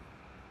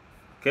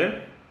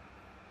 Okay.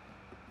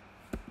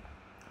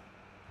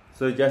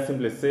 So just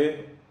simply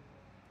say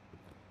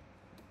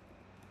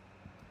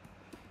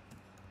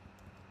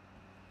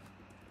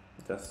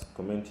just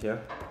comment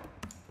here,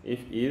 if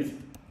is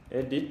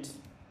edit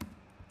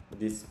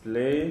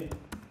display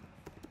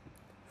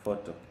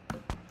photo.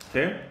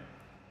 Okay,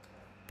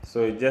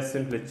 so you just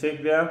simply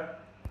check there.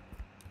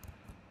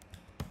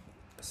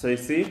 So you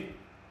see,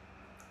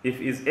 if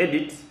is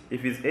edit,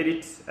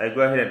 I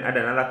go ahead and add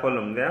another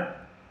column there,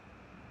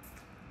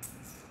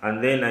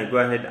 and then I go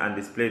ahead and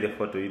display the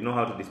photo. You know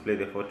how to display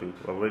the photo,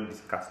 we've already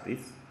discussed this.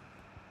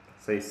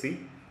 So you see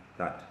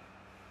that.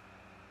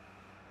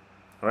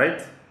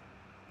 Alright,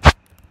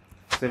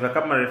 so if I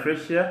come and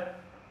refresh here,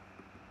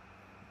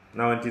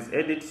 now when it is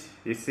edit,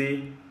 you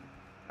see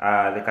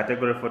the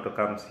category photo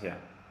comes here.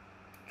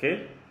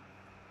 Okay,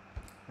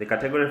 the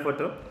category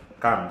photo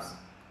comes.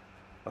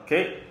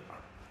 Okay,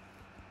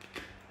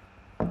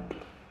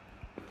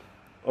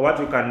 or what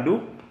you can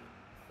do,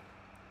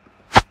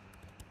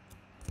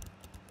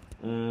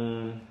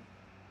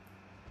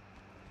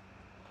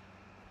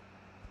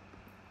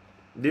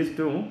 these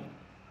two,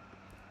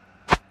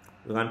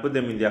 you can put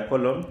them in their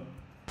column.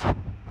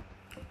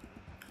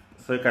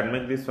 So you can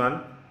make this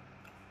one.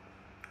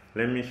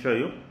 Let me show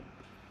you.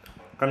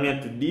 Come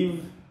here to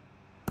div.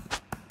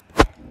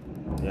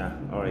 Yeah,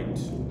 alright.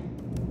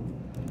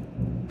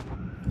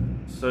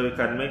 So you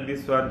can make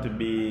this one to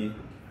be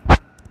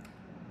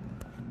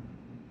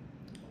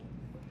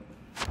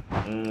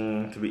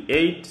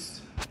 8.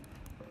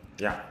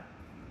 Yeah.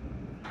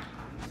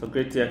 So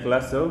create a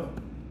class of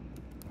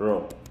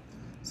row.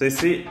 So you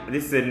see,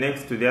 this is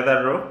next to the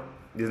other row.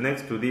 This is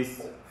next to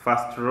this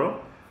first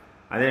row,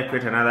 and then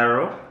create another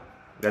row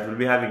that will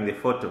be having the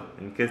photo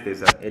in case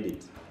there's an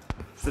edit.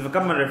 So if I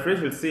come and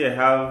refresh, you'll see I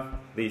have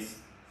this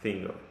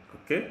thing.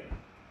 Okay.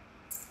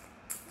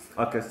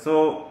 Okay,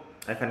 so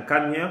I can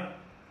come here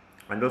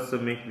and also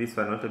make this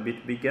one a little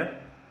bit bigger.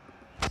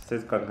 So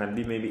it can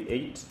be maybe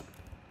 8.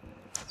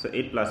 So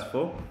 8 plus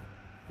 4,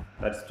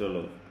 that's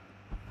 12.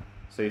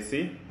 So you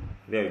see,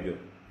 there we go.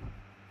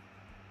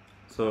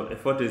 So a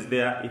photo is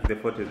there if the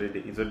photo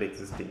is already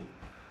existing.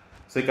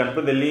 So you can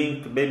put the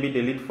link, maybe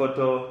delete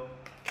photo,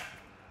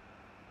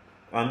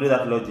 and do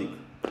that logic.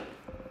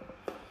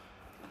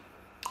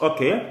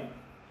 Okay,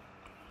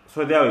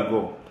 so there we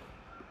go.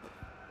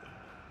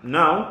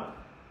 Now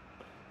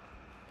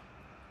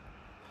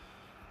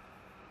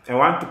I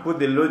want to put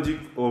the logic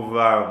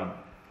of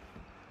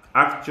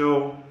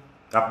actual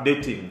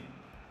updating.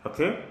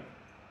 Okay,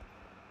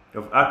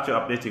 of actual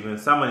updating. When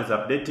someone is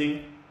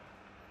updating,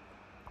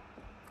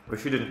 we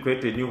shouldn't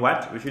create a new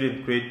what? We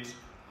shouldn't create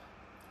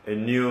a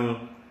new,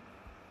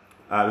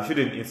 we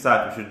shouldn't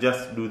insert, we should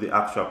just do the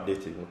actual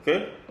updating.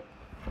 Okay,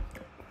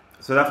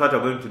 so that's what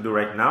we're going to do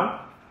right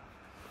now.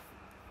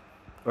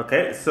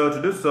 Okay, so to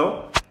do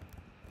so,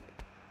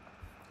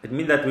 it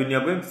means that when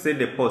you're going to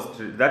send a post,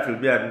 that will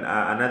be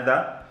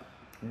another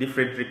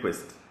different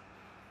request.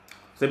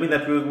 So it means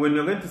that when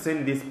you're going to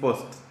send this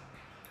post,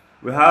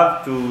 we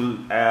have to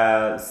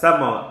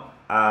somehow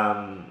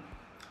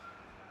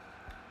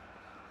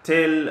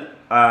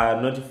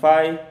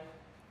notify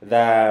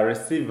the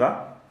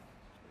receiver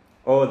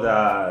or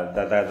the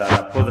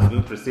post that's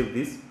going to receive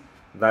this,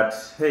 that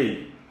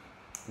hey,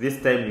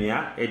 this time we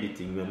are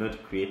editing, we are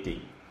not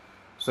creating.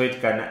 So it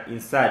can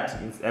insert,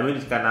 it can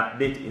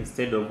update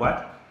instead of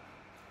what?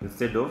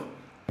 Instead of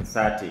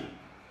inserting.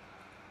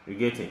 You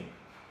getting?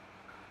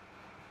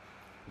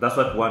 That's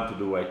what we want to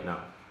do right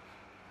now.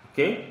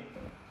 Okay?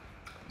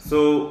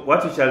 So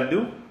what we shall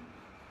do,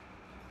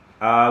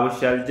 we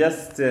shall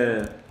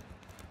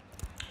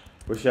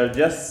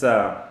just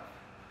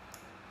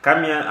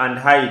come here and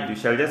hide. We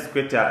shall just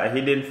create a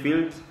hidden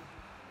field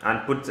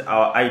and put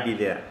our ID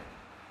there.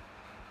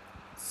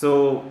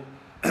 So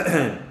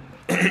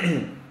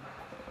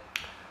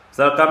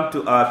so I'll come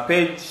to our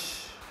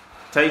page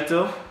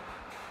title.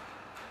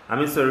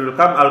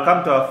 I'll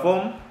come to our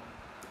form.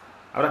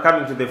 After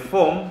coming to the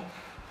form,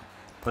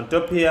 on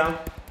top here,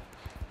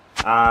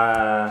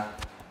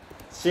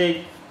 check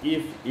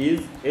if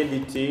is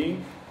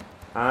editing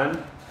and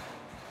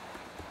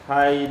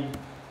hide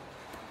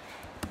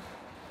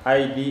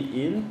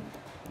ID in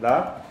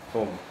the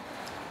form.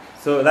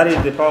 So that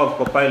is the power of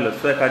Copilot.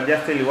 So I can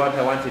just tell you what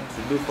I want it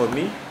to do for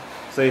me.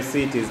 So you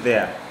see it is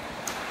there.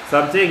 So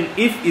I'm saying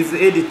if is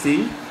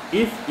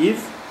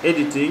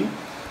editing,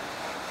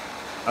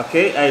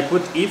 okay, I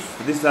put if.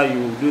 This is how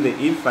you do the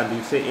if, and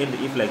you say end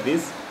if like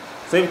this.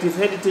 So if it is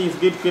editing, it's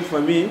going to create for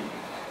me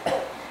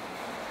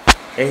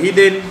a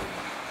hidden,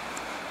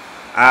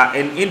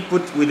 an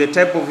input with the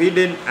type of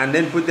hidden, and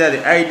then put there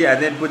the ID, and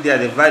then put there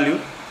the value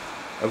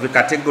of the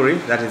category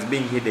that is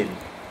being hidden.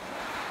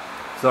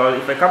 So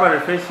if I come and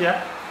refresh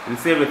here, you'll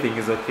see everything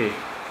is okay.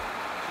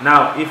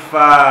 Now if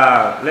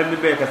let me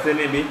make a say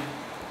maybe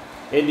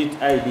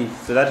edit ID,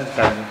 so that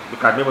you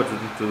can be able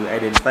to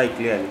identify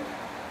clearly.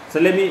 So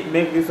let me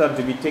make this one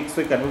to be text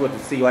so you can be able to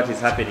see what is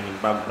happening in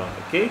background.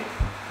 Okay,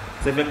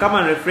 so if I come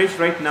and refresh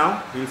right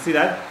now, you'll see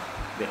that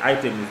the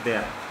item is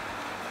there.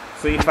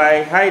 So if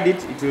I hide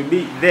it, it will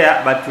be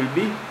there, but it will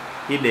be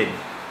hidden.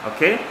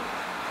 Okay,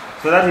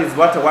 so that is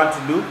what I want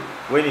to do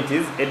when it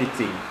is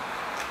editing.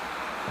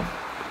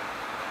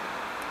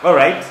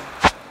 Alright,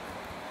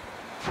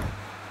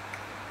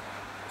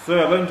 So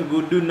we are going to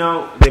go do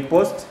now the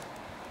post.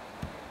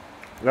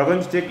 We are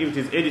going to check if it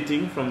is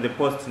editing from the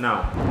post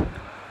now.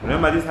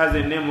 Remember, this has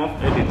a name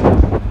of editing.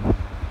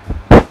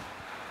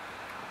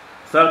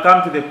 So I'll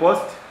come to the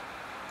post.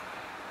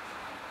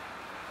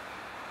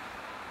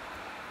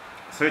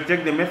 So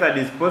check the method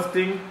is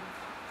posting.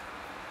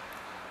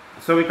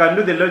 So we can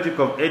do the logic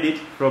of edit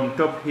from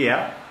top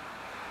here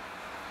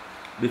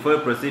before you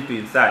proceed to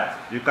insert.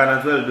 You can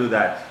as well do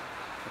that.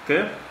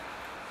 Okay.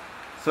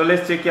 So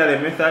let's check here the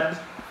method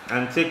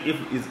and check if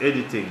it's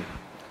editing.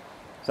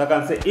 So I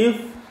can say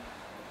if.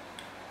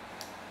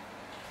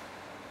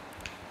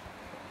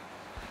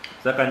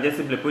 So I can just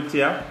simply put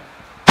here.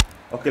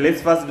 Okay,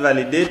 let's first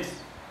validate.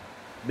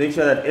 Make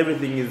sure that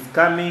everything is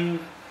coming.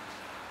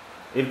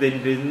 If there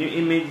is new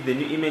image, the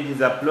new image is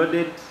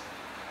uploaded.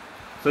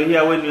 So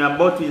here when you are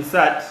about to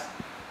insert,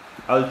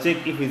 I'll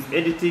check if it's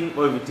editing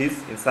or if it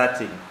is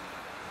inserting.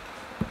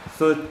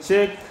 So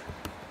check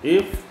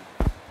if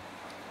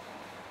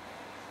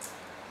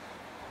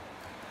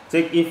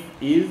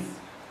is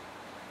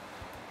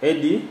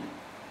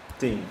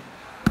editing.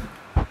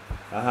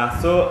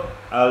 So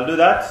I'll do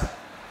that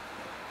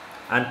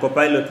and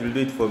Copilot will do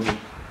it for me.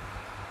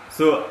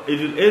 So it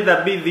will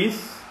either be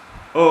this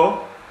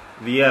or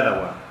the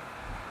other one.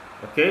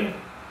 Okay,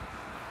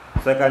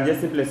 so I can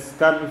just simply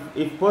scan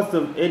if post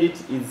of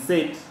edit is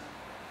set,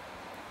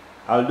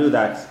 I'll do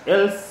that,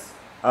 else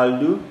I'll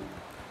do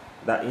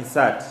the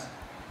insert.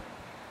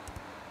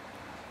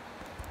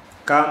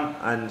 Come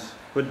and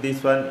put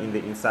this one in the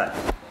insert.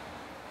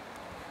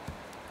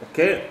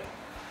 Okay,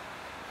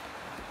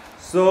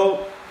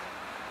 so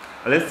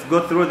let's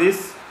go through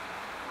this.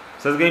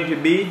 So it's going to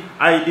be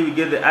ID, we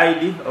get the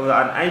ID of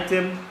an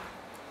item,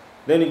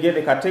 then you get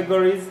the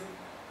categories.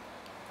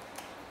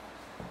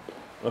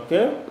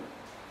 Okay.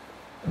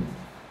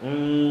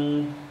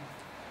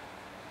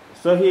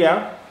 So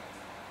here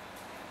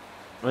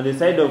on the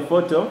side of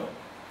photo,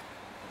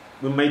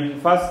 we might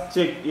first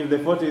check if the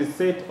photo is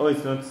set or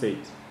it's not set.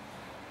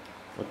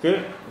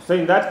 Okay. So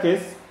in that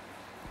case,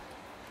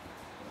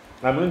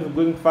 I'm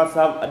going to first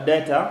have a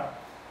data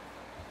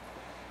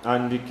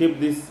and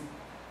keep this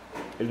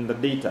in the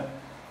data.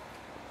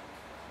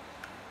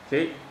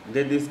 Okay.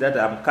 Get this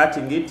data. I'm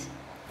cutting it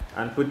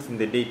and put it in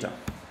the data.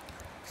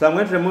 So I'm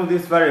going to remove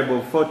this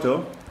variable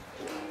photo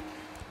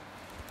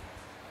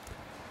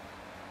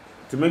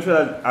to make sure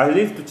that at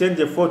least to change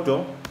a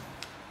photo,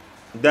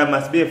 there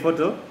must be a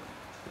photo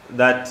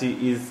that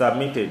is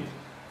submitted.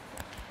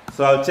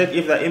 So I'll check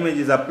if the image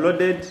is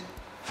uploaded.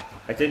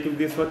 I check if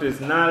this photo is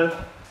null.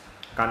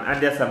 Can add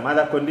there some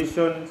other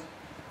conditions,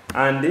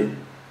 and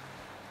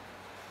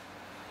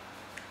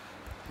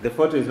the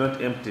photo is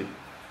not empty.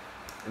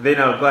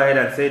 Then I'll go ahead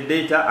and say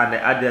data and I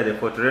add there the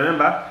photo.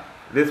 Remember,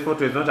 this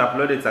photo is not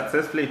uploaded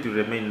successfully, it will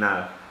remain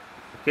null.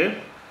 Okay,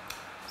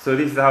 so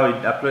this is how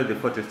it uploads the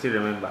photo, still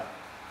remember.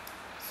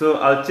 So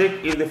I'll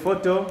check if the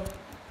photo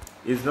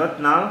is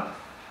not null.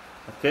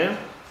 Okay,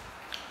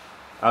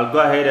 I'll go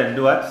ahead and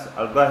do what?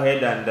 I'll go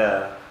ahead and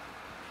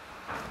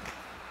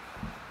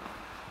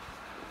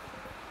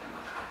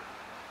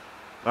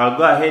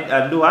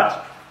do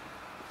what?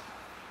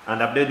 And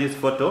update this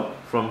photo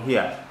from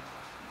here.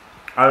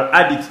 I'll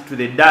add it to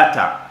the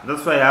data.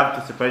 That's why I have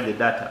to separate the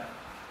data.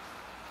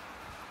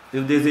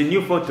 If there's a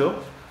new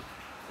photo,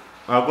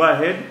 I'll go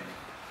ahead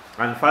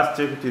and first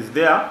check it is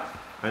there,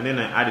 and then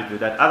I add it to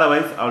that.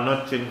 Otherwise, I'll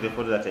not change the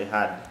photo that I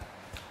had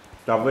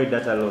to avoid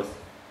data loss.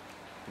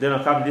 Then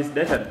I'll come this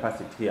data and pass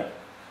it here.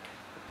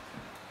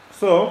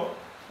 So,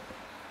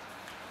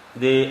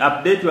 the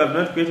update, we have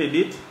not created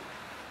it.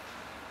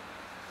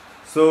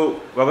 So,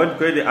 we're going to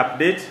create the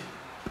update.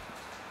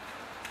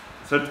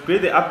 So, to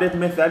create the update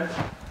method,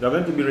 we're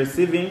going to be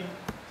receiving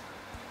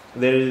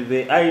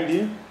the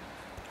ID,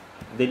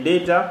 the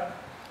data,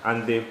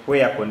 and the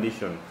where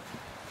condition.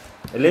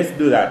 Let's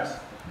do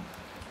that.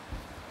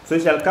 So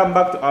we shall come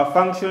back to our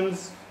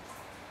functions,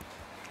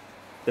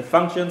 the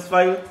functions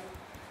file.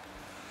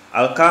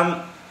 I'll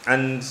come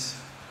and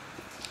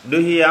do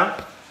here,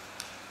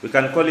 we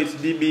can call it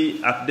db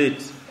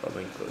update. Oh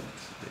my god.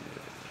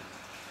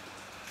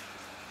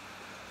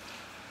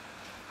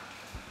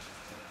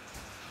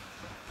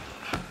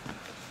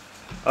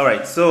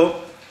 Alright,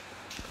 so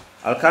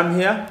I'll come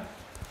here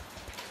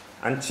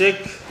and check.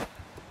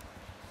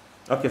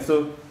 Okay,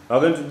 so we're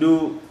going to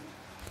do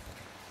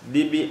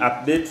db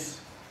update,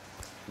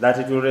 that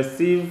it will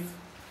receive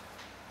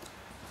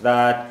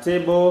the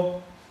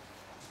table,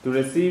 to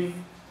receive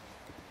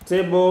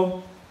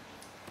table,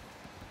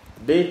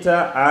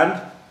 data,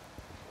 and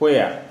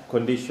where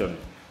condition.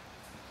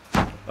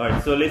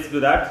 Alright, so let's do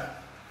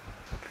that.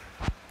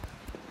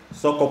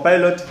 So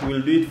Copilot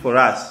will do it for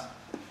us.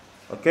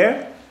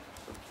 Okay?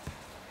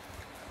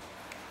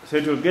 So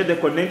it will get the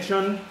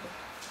connection,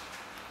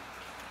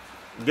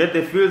 get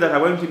the fields that are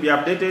going to be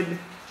updated.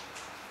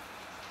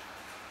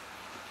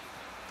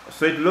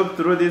 So it looks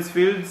through these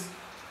fields.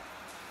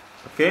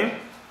 Okay?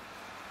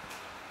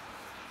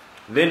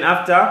 Then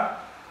after,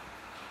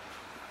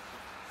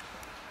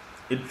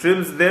 it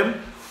trims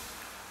them.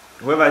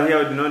 However,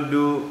 here we do not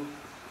do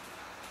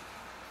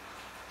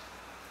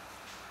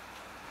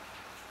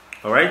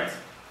All right.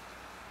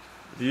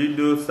 Did you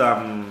do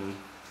some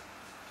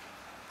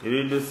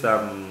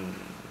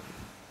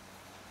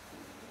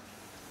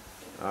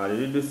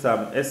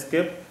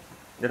escape?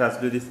 Let us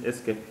do this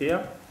escape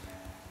here.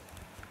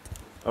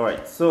 All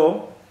right.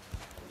 So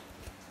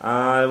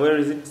where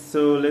is it?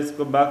 So let's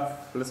go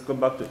back to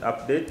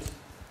update.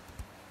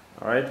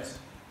 All right.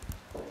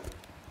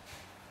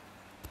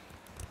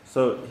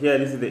 So here,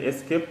 this is the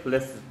escape.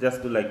 Let's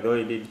just do like the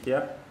way we did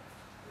here.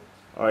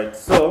 All right.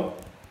 So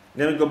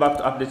then we go back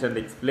to update and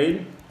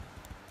explain.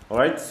 All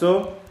right.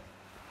 So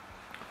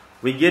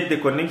we get the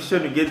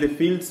connection, we get the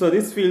field. So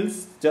this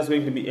field's just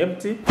going to be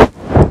empty,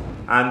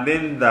 and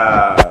then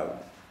the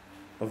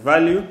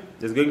value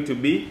is going to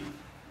be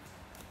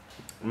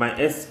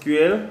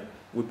MySQL.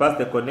 We pass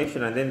the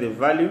connection and then the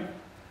value,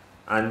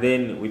 and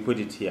then we put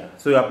it here.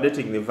 So we're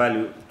updating the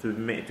value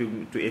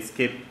to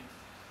escape.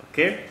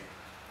 Okay.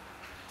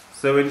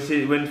 So when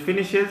it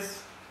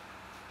finishes,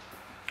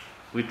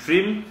 we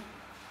trim.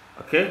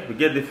 Okay, we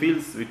get the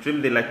fields, we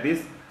trim them like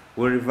this.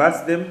 We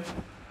reverse them,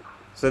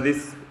 so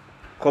this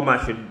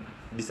comma should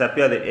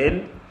disappear at the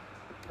end.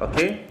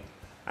 Okay,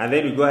 and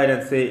then we go ahead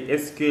and say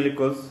SQL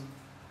equals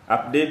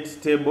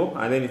update table,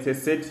 and then it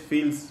says set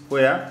fields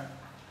where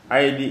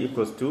ID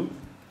equals to.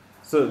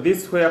 So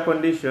this where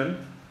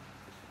condition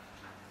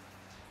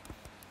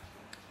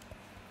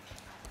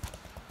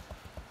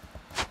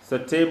so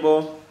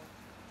table.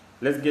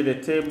 Let's get the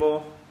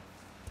table,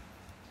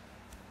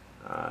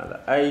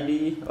 the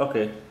ID.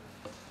 Okay,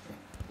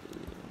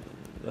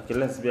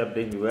 let's be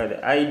updating where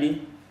the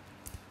ID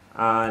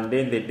and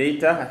then the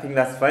data. I think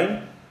that's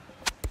fine.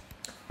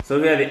 So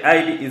here the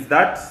ID is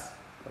that,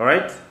 all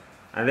right,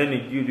 and then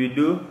we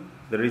do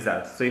the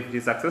result. So if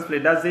it successfully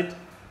does it,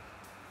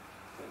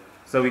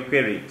 so we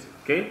query it.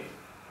 Okay,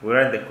 we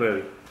run the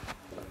query.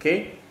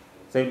 Okay,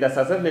 so if it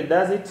successfully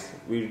does it,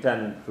 we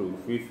return true.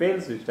 If it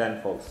fails, we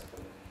return false.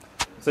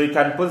 So you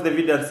can pause the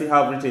video and see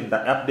how I've written the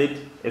update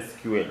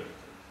SQL.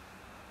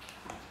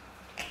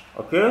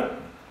 Okay.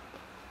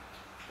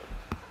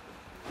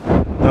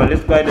 Now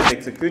let's go ahead and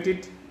execute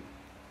it.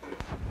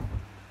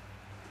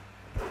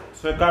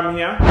 So come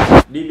here,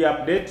 db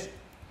update.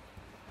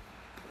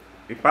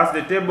 We pass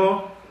the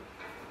table,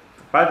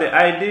 pass the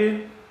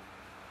ID,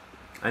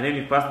 and then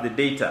we pass the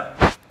data.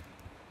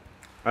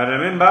 And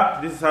remember,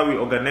 this is how we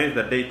organize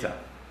the data.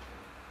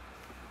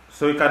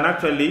 So we can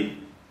actually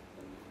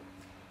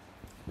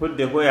put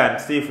the where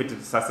and see if it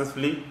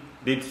successfully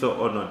did so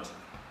or not.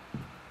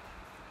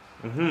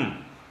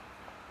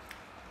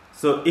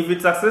 So if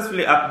it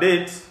successfully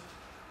updates,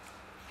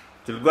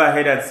 it will go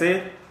ahead and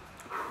say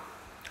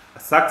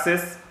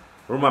success,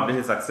 room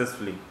updated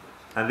successfully,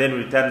 and then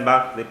return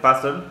back the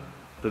person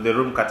to the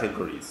room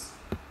categories.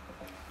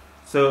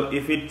 So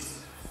if it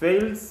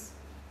fails,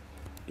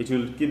 it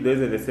will keep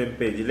those on the same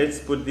page. Let's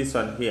put this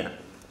one here,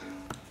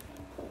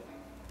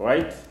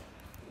 right?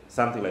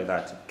 Something like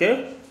that.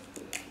 Okay.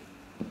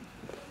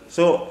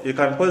 So you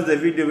can pause the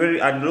video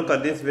and look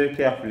at this very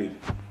carefully.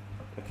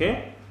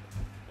 Okay.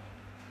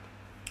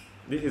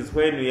 This is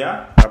when we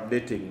are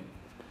updating.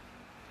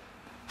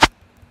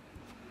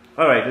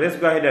 All right. Let's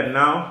go ahead and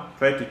now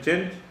try to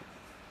change.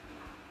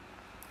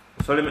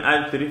 So let me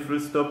add 3 full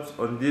stops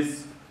on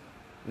this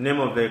name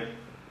of the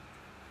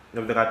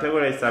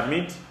category I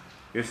submit.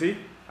 You see,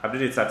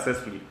 updated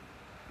successfully,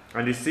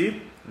 and you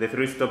see the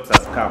 3 stops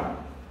has come.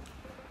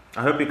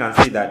 I hope you can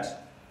see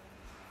that.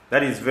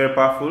 That is very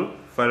powerful.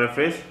 If I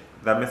refresh,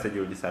 the message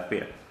will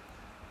disappear.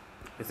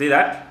 You see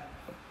that?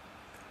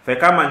 If I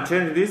come and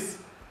change this,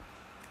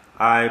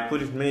 I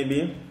put it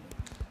maybe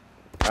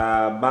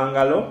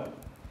Bangalore.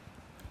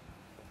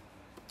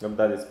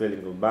 That is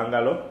spelling of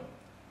Bangalore.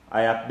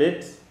 I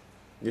update.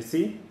 You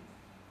see,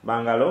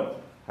 Bangalore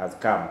has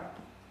come.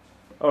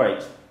 All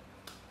right.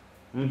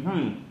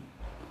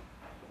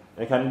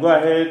 I can go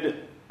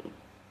ahead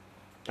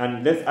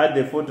and let's add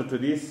the photo to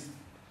this.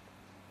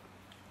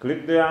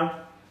 Click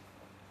there.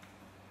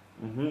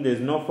 There's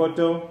no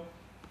photo.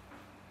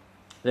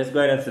 Let's go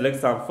ahead and select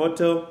some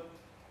photo.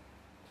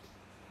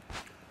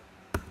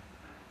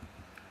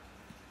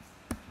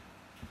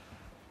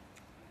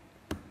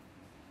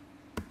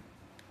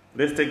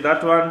 Let's take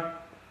that one.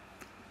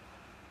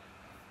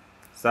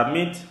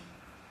 Submit.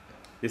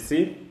 You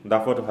see, the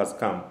photo has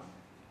come.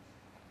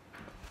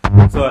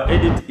 So our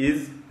edit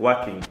is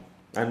working,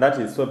 and that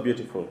is so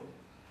beautiful.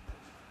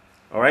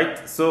 All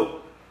right.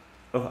 So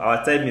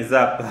our time is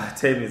up. Our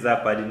time is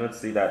up. I did not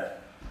see that.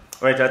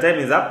 All right, our time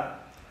is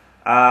up.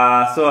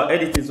 So our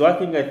edit is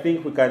working. I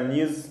think we can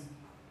use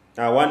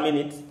 1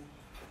 minute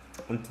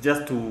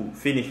just to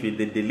finish with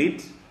the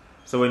delete.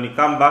 So when you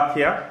come back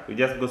here, we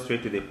just go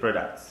straight to the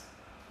products.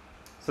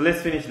 So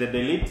let's finish the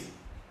delete.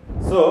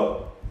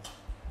 So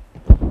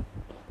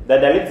the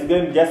delete is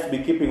going to just be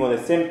keeping on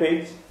the same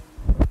page,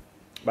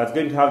 but it's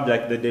going to have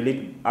like the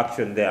delete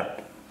action there.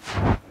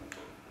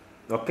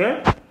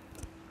 Okay.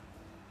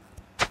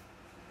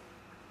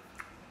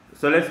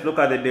 So let's look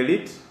at the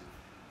delete.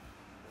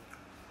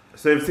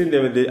 So you've seen the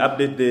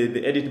update,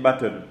 the edit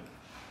button.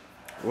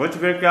 Watch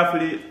very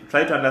carefully,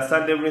 try to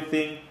understand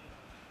everything.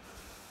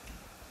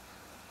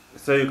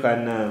 so you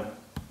can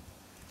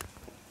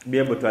be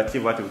able to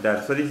achieve what you've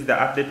done. So this is the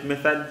update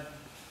method.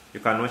 You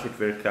can watch it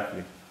very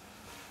carefully,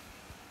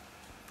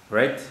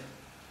 right?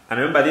 And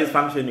remember, these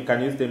functions, you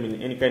can use them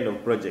in any kind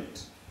of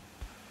project.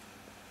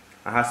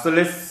 So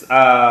let's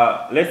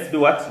do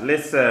what?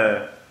 Let's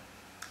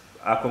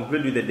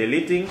conclude with the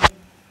deleting.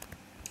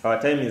 Our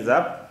time is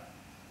up.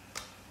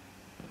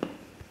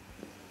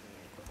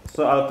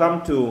 So I'll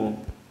come to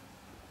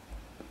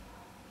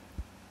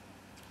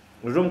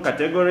room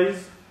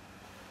categories.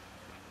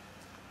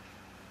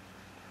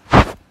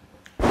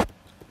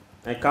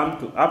 I come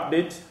to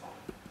update.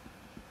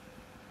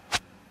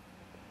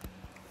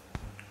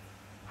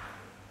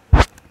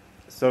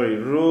 Sorry,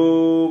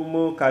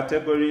 room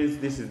categories.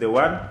 This is the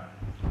one.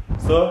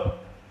 So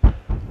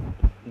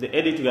the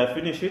edit, we have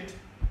finished it.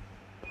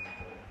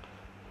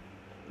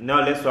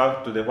 Now let's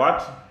work to the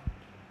what?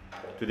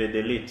 To the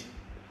delete.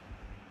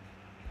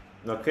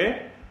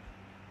 Okay.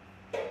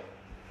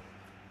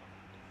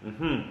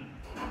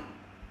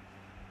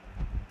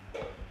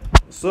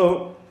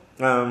 So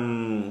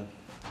I'm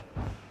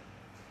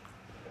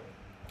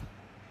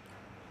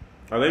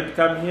going to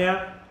come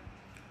here,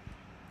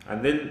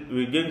 and then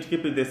we're going to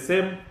keep it the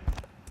same.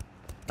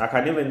 I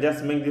can even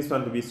just make this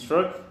one to be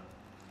stroke.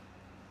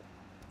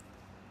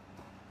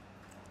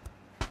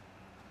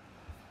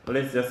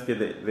 Let's just get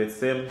the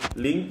same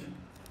link.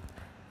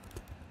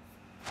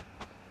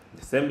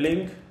 The same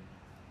link.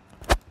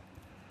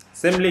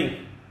 Same link.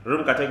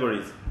 Room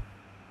categories.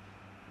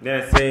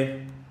 Then I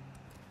say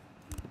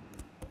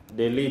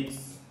delete.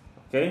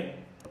 Okay.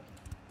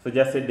 So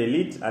just say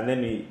delete, and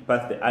then we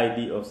pass the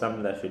ID of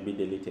something that should be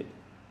deleted.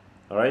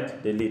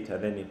 Alright, delete,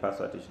 and then we pass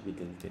what it should be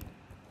deleted.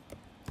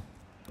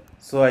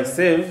 So I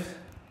save.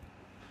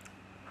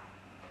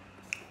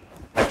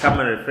 I come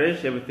and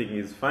refresh, everything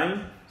is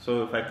fine.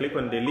 So if I click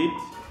on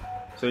delete,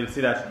 so you'll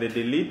see that the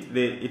delete,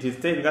 it is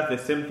telling us the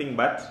same thing,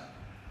 but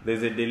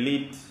there's a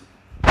delete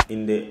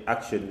in the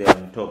action there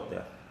on top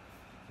there.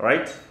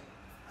 Alright,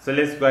 so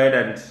let's go ahead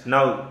and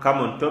now come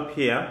on top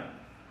here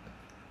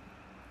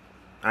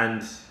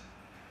and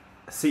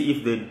see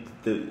if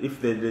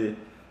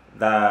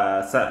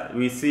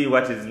we see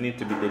what is need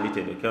to be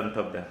deleted. Okay, on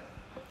top there.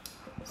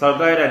 So I'll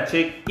go ahead and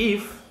check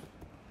if.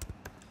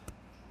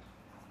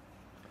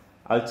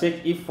 I'll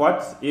check if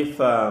what? If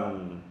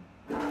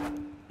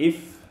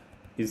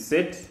is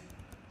set.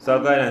 So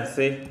I'll go ahead and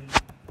say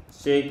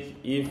check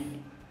if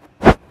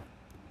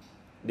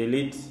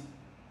delete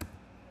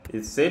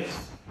is set.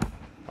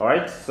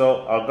 Alright,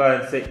 so I'll go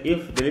ahead and say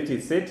if delete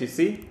is set. You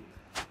see,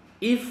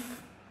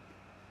 if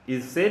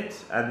is set,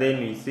 and then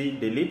we see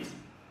delete.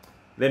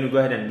 Then we go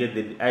ahead and get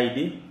the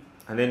ID,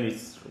 and then we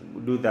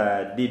do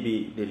the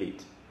db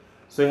delete.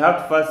 So you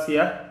have to first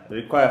here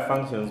require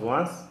functions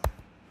once.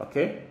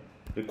 Okay,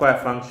 require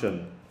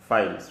function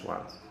files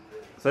once.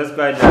 So let's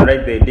go ahead and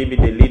write the db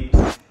delete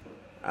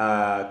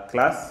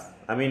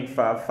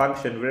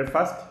function very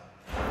fast.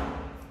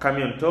 Come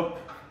here on top,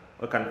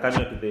 we can come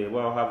here to the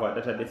where we have our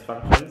database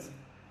functions.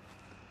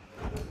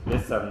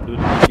 Let's do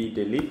db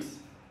delete.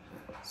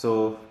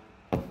 So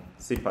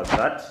simple as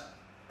that.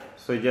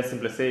 So you just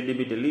simply say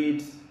db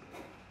delete,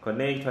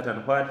 connect what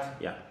and what,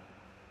 yeah.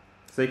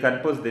 So you can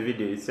pause the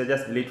video. It's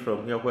just delete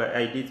from here where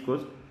ID is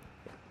good,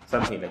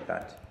 something like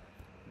that.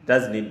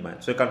 Doesn't need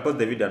much. So you can pause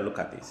the video and look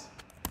at this.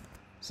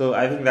 So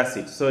I think that's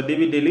it. So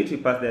db delete, we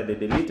pass there the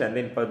delete, and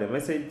then pass the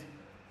message,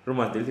 room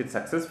was deleted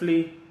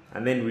successfully,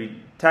 and then we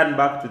turn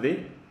back to the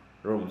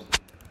rooms.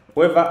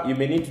 However, you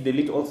may need to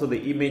delete also the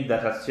image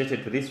that is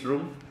associated to this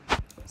room,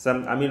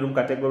 room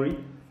category,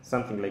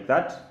 something like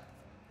that.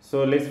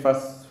 So let's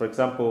first, for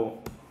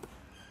example,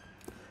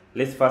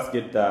 let's first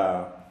get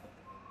the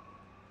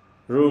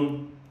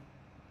room.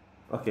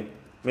 Okay,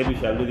 maybe we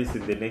shall do this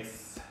in the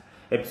next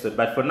episode,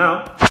 but for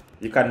now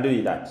you can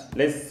do that.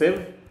 Let's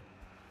save.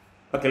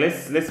 Okay,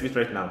 let's do it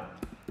right now.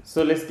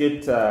 So let's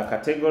get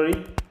category,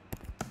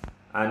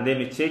 and then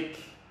we check.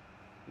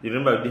 You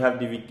remember we have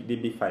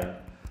db file.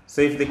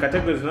 So if the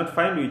category is not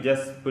found, we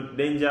just put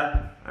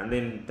danger and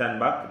then turn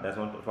back. It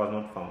was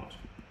not found.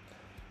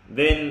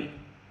 Then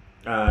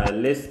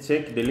let's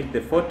check delete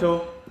the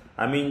photo.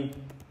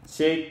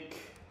 Check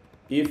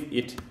if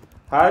it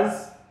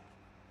has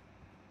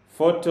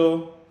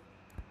photo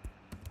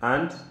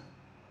and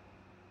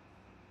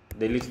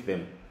delete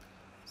them.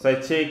 So I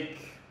check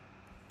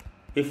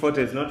if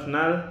photo is not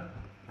null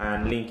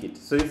and link it.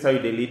 So this is how you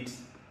delete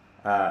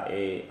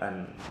a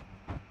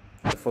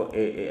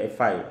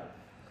file.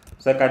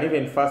 So I can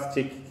even first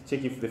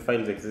check if the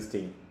file is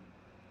existing.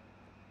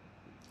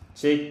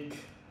 Check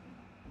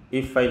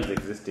if file is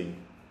existing.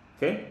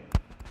 Okay.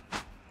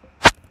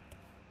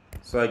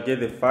 So I get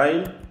the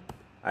file.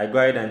 I go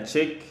ahead and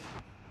check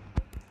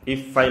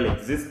if file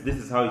exists. This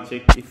is how you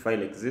check if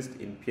file exists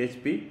in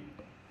PHP.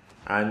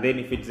 And then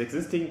if it's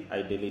existing,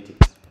 I delete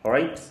it.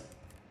 Alright.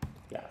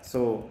 Yeah.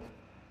 So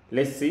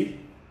let's see.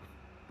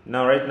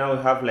 Now right now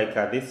we have like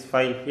this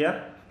file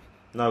here.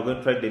 Now we're going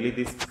to try to delete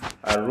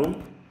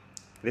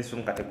this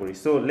room category.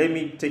 So let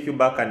me take you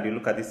back and you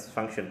look at this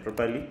function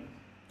properly.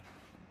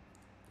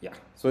 Yeah,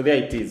 so there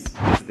it is.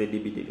 It's the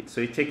DB delete.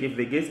 So you check if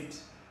the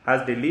guest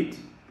has delete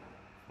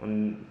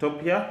on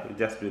top here. You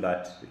just do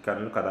that. You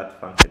can look at that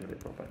function very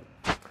properly.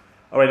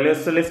 All right,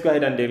 let's go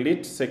ahead and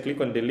delete. So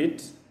click on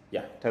delete.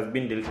 Yeah, it has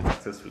been deleted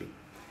successfully.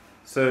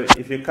 So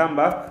if you come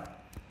back,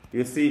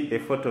 you see a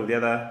photo of the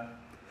other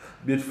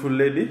beautiful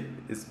lady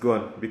is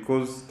gone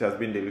because it has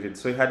been deleted.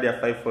 So you had there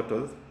 5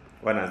 photos,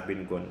 one has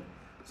been gone.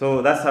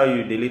 So that's how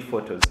you delete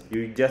photos.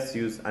 You just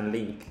use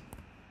unlink.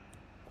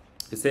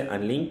 You say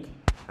unlink,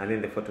 and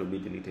then the photo will be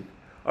deleted.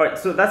 All right,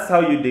 so that's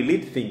how you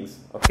delete things.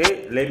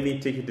 Okay, let me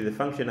take you to the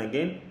function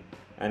again,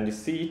 and you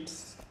see it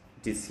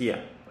is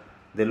here.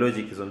 The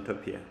logic is on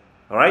top here.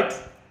 All right,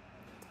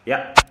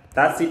 yeah,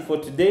 that's it for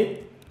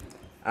today.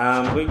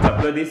 I'm going to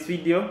upload this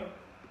video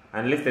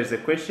unless there's a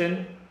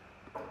question.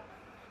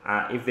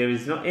 If there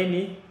is not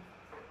any,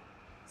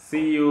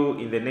 see you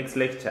in the next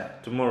lecture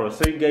tomorrow.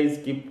 So you guys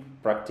keep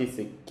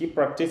practicing. Keep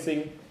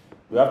practicing.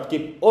 We have to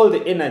keep all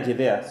the energy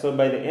there. So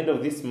by the end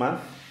of this month,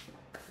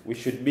 we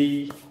should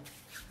be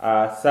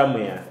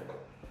somewhere.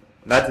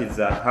 That is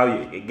how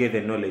you get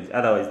the knowledge.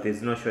 Otherwise,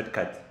 there's no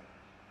shortcut.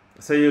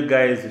 So you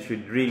guys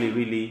should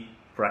really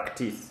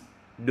practice.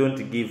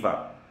 Don't give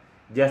up.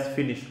 Just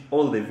finish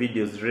all the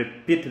videos,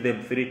 repeat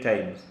them 3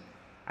 times,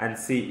 and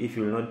see if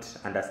you will not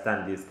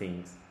understand these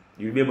things.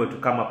 You'll be able to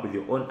come up with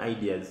your own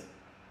ideas,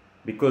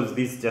 because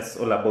this is just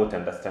all about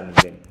understanding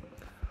them.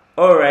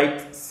 All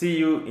right, see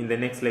you in the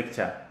next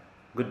lecture.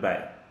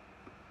 Goodbye.